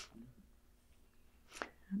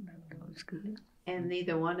 That was good. And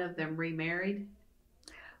neither one of them remarried?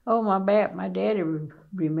 Oh, my daddy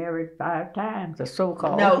remarried 5 times, the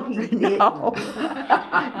so-called. No, he didn't. No,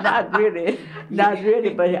 not really,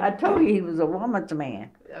 but I told you he was a woman's man.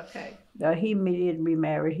 Okay. He didn't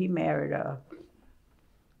remarry. He married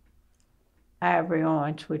Ivory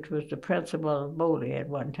Orange, which was the principal of Boley at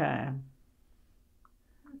one time.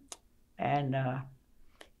 And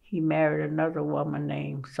he married another woman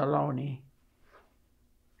named Saloni.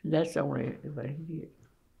 That's the only what he did.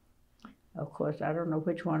 Of course, I don't know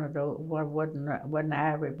which one of those, one wasn't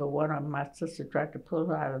Ivory, but one of my sister tried to pull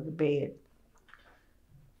her out of the bed.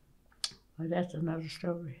 Well, that's another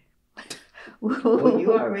story. Well,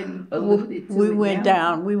 you already alluded to we went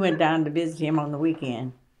down to visit him on the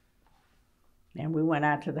weekend. And we went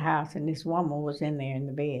out to the house, and this woman was in there in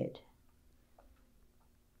the bed.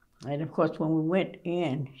 And of course, when we went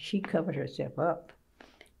in, she covered herself up.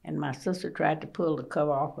 And my sister tried to pull the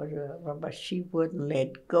cover off of her, but she wouldn't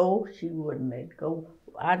let go. She wouldn't let go.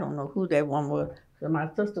 I don't know who that one was. So my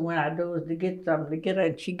sister went outdoors to get something to get her,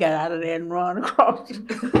 and she got out of there and run across.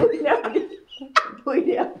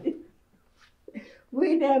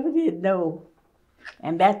 We never did know.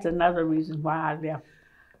 And that's another reason why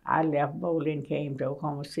I left Boley and came to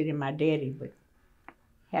Oklahoma City. My daddy, but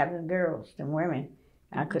having girls and women,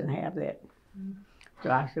 I couldn't have that. So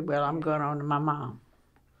I said, well, I'm going on to my mom.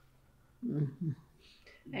 Mm-hmm.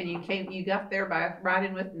 And you got there by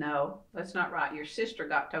riding with, no, that's not right. Your sister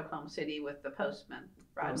got to Oklahoma City with the postman,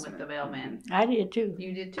 riding with the mailman. I did too.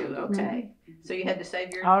 You did too, okay. So you had to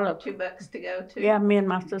save your All of $2 to go too? Yeah, me and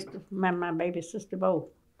my sister, my baby sister both.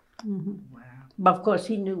 Mm-hmm. Wow. But of course,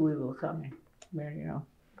 he knew we were coming. But, you know,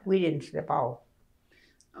 we didn't slip off.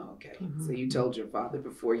 Okay. So you told your father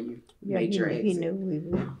before you Yeah, made your exit. he knew we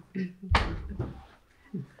were.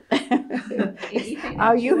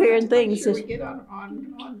 Are you hearing things? Sure we get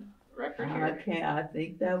on record here. I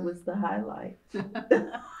think that was the highlight.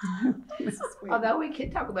 Although we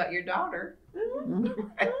could talk about your daughter.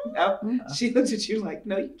 No, she looked at you like,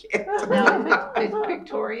 no, you can't. No, it's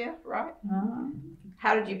Victoria, right? Uh-huh.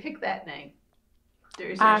 How did you pick that name?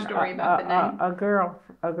 Is there a story about the name? A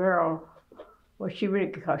girl. Well, she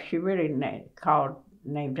really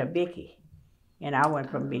named her Vicky, and I went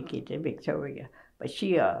from Vicky to Victoria. But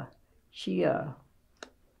she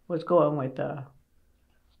was going with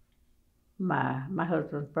my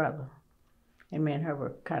husband's brother, and me and her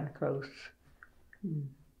were kind of close.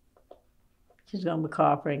 She's gonna be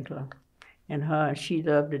Carl Franklin, and she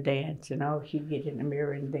loved to dance, and she'd get in the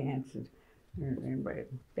mirror and dance, and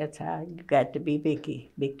that's how you got to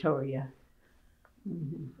be Victoria.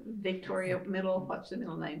 Mm-hmm. Victoria middle, what's the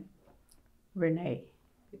middle name? Renee.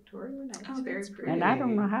 Victoria Renee. It's Oh, very that's pretty. And I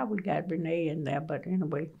don't know how we got Renee in there, but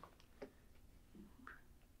anyway,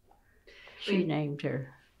 she named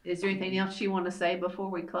her. Is there anything else you want to say before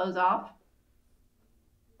we close off?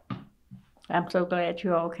 I'm so glad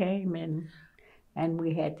you all came and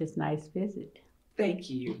we had this nice visit. Thank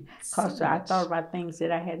you. Because so I much. thought about things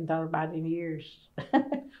that I hadn't thought about in years.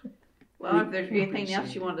 Well, if there's We anything else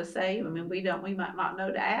appreciate you want to say, I mean, we might not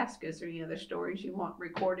know to ask. Is there any other stories you want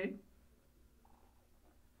recorded?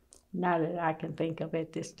 Not that I can think of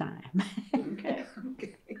at this time. Okay.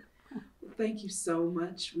 Okay. Well, thank you so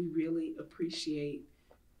much. We really appreciate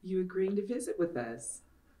you agreeing to visit with us.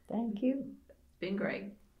 Thank you. Been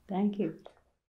great. Thank you.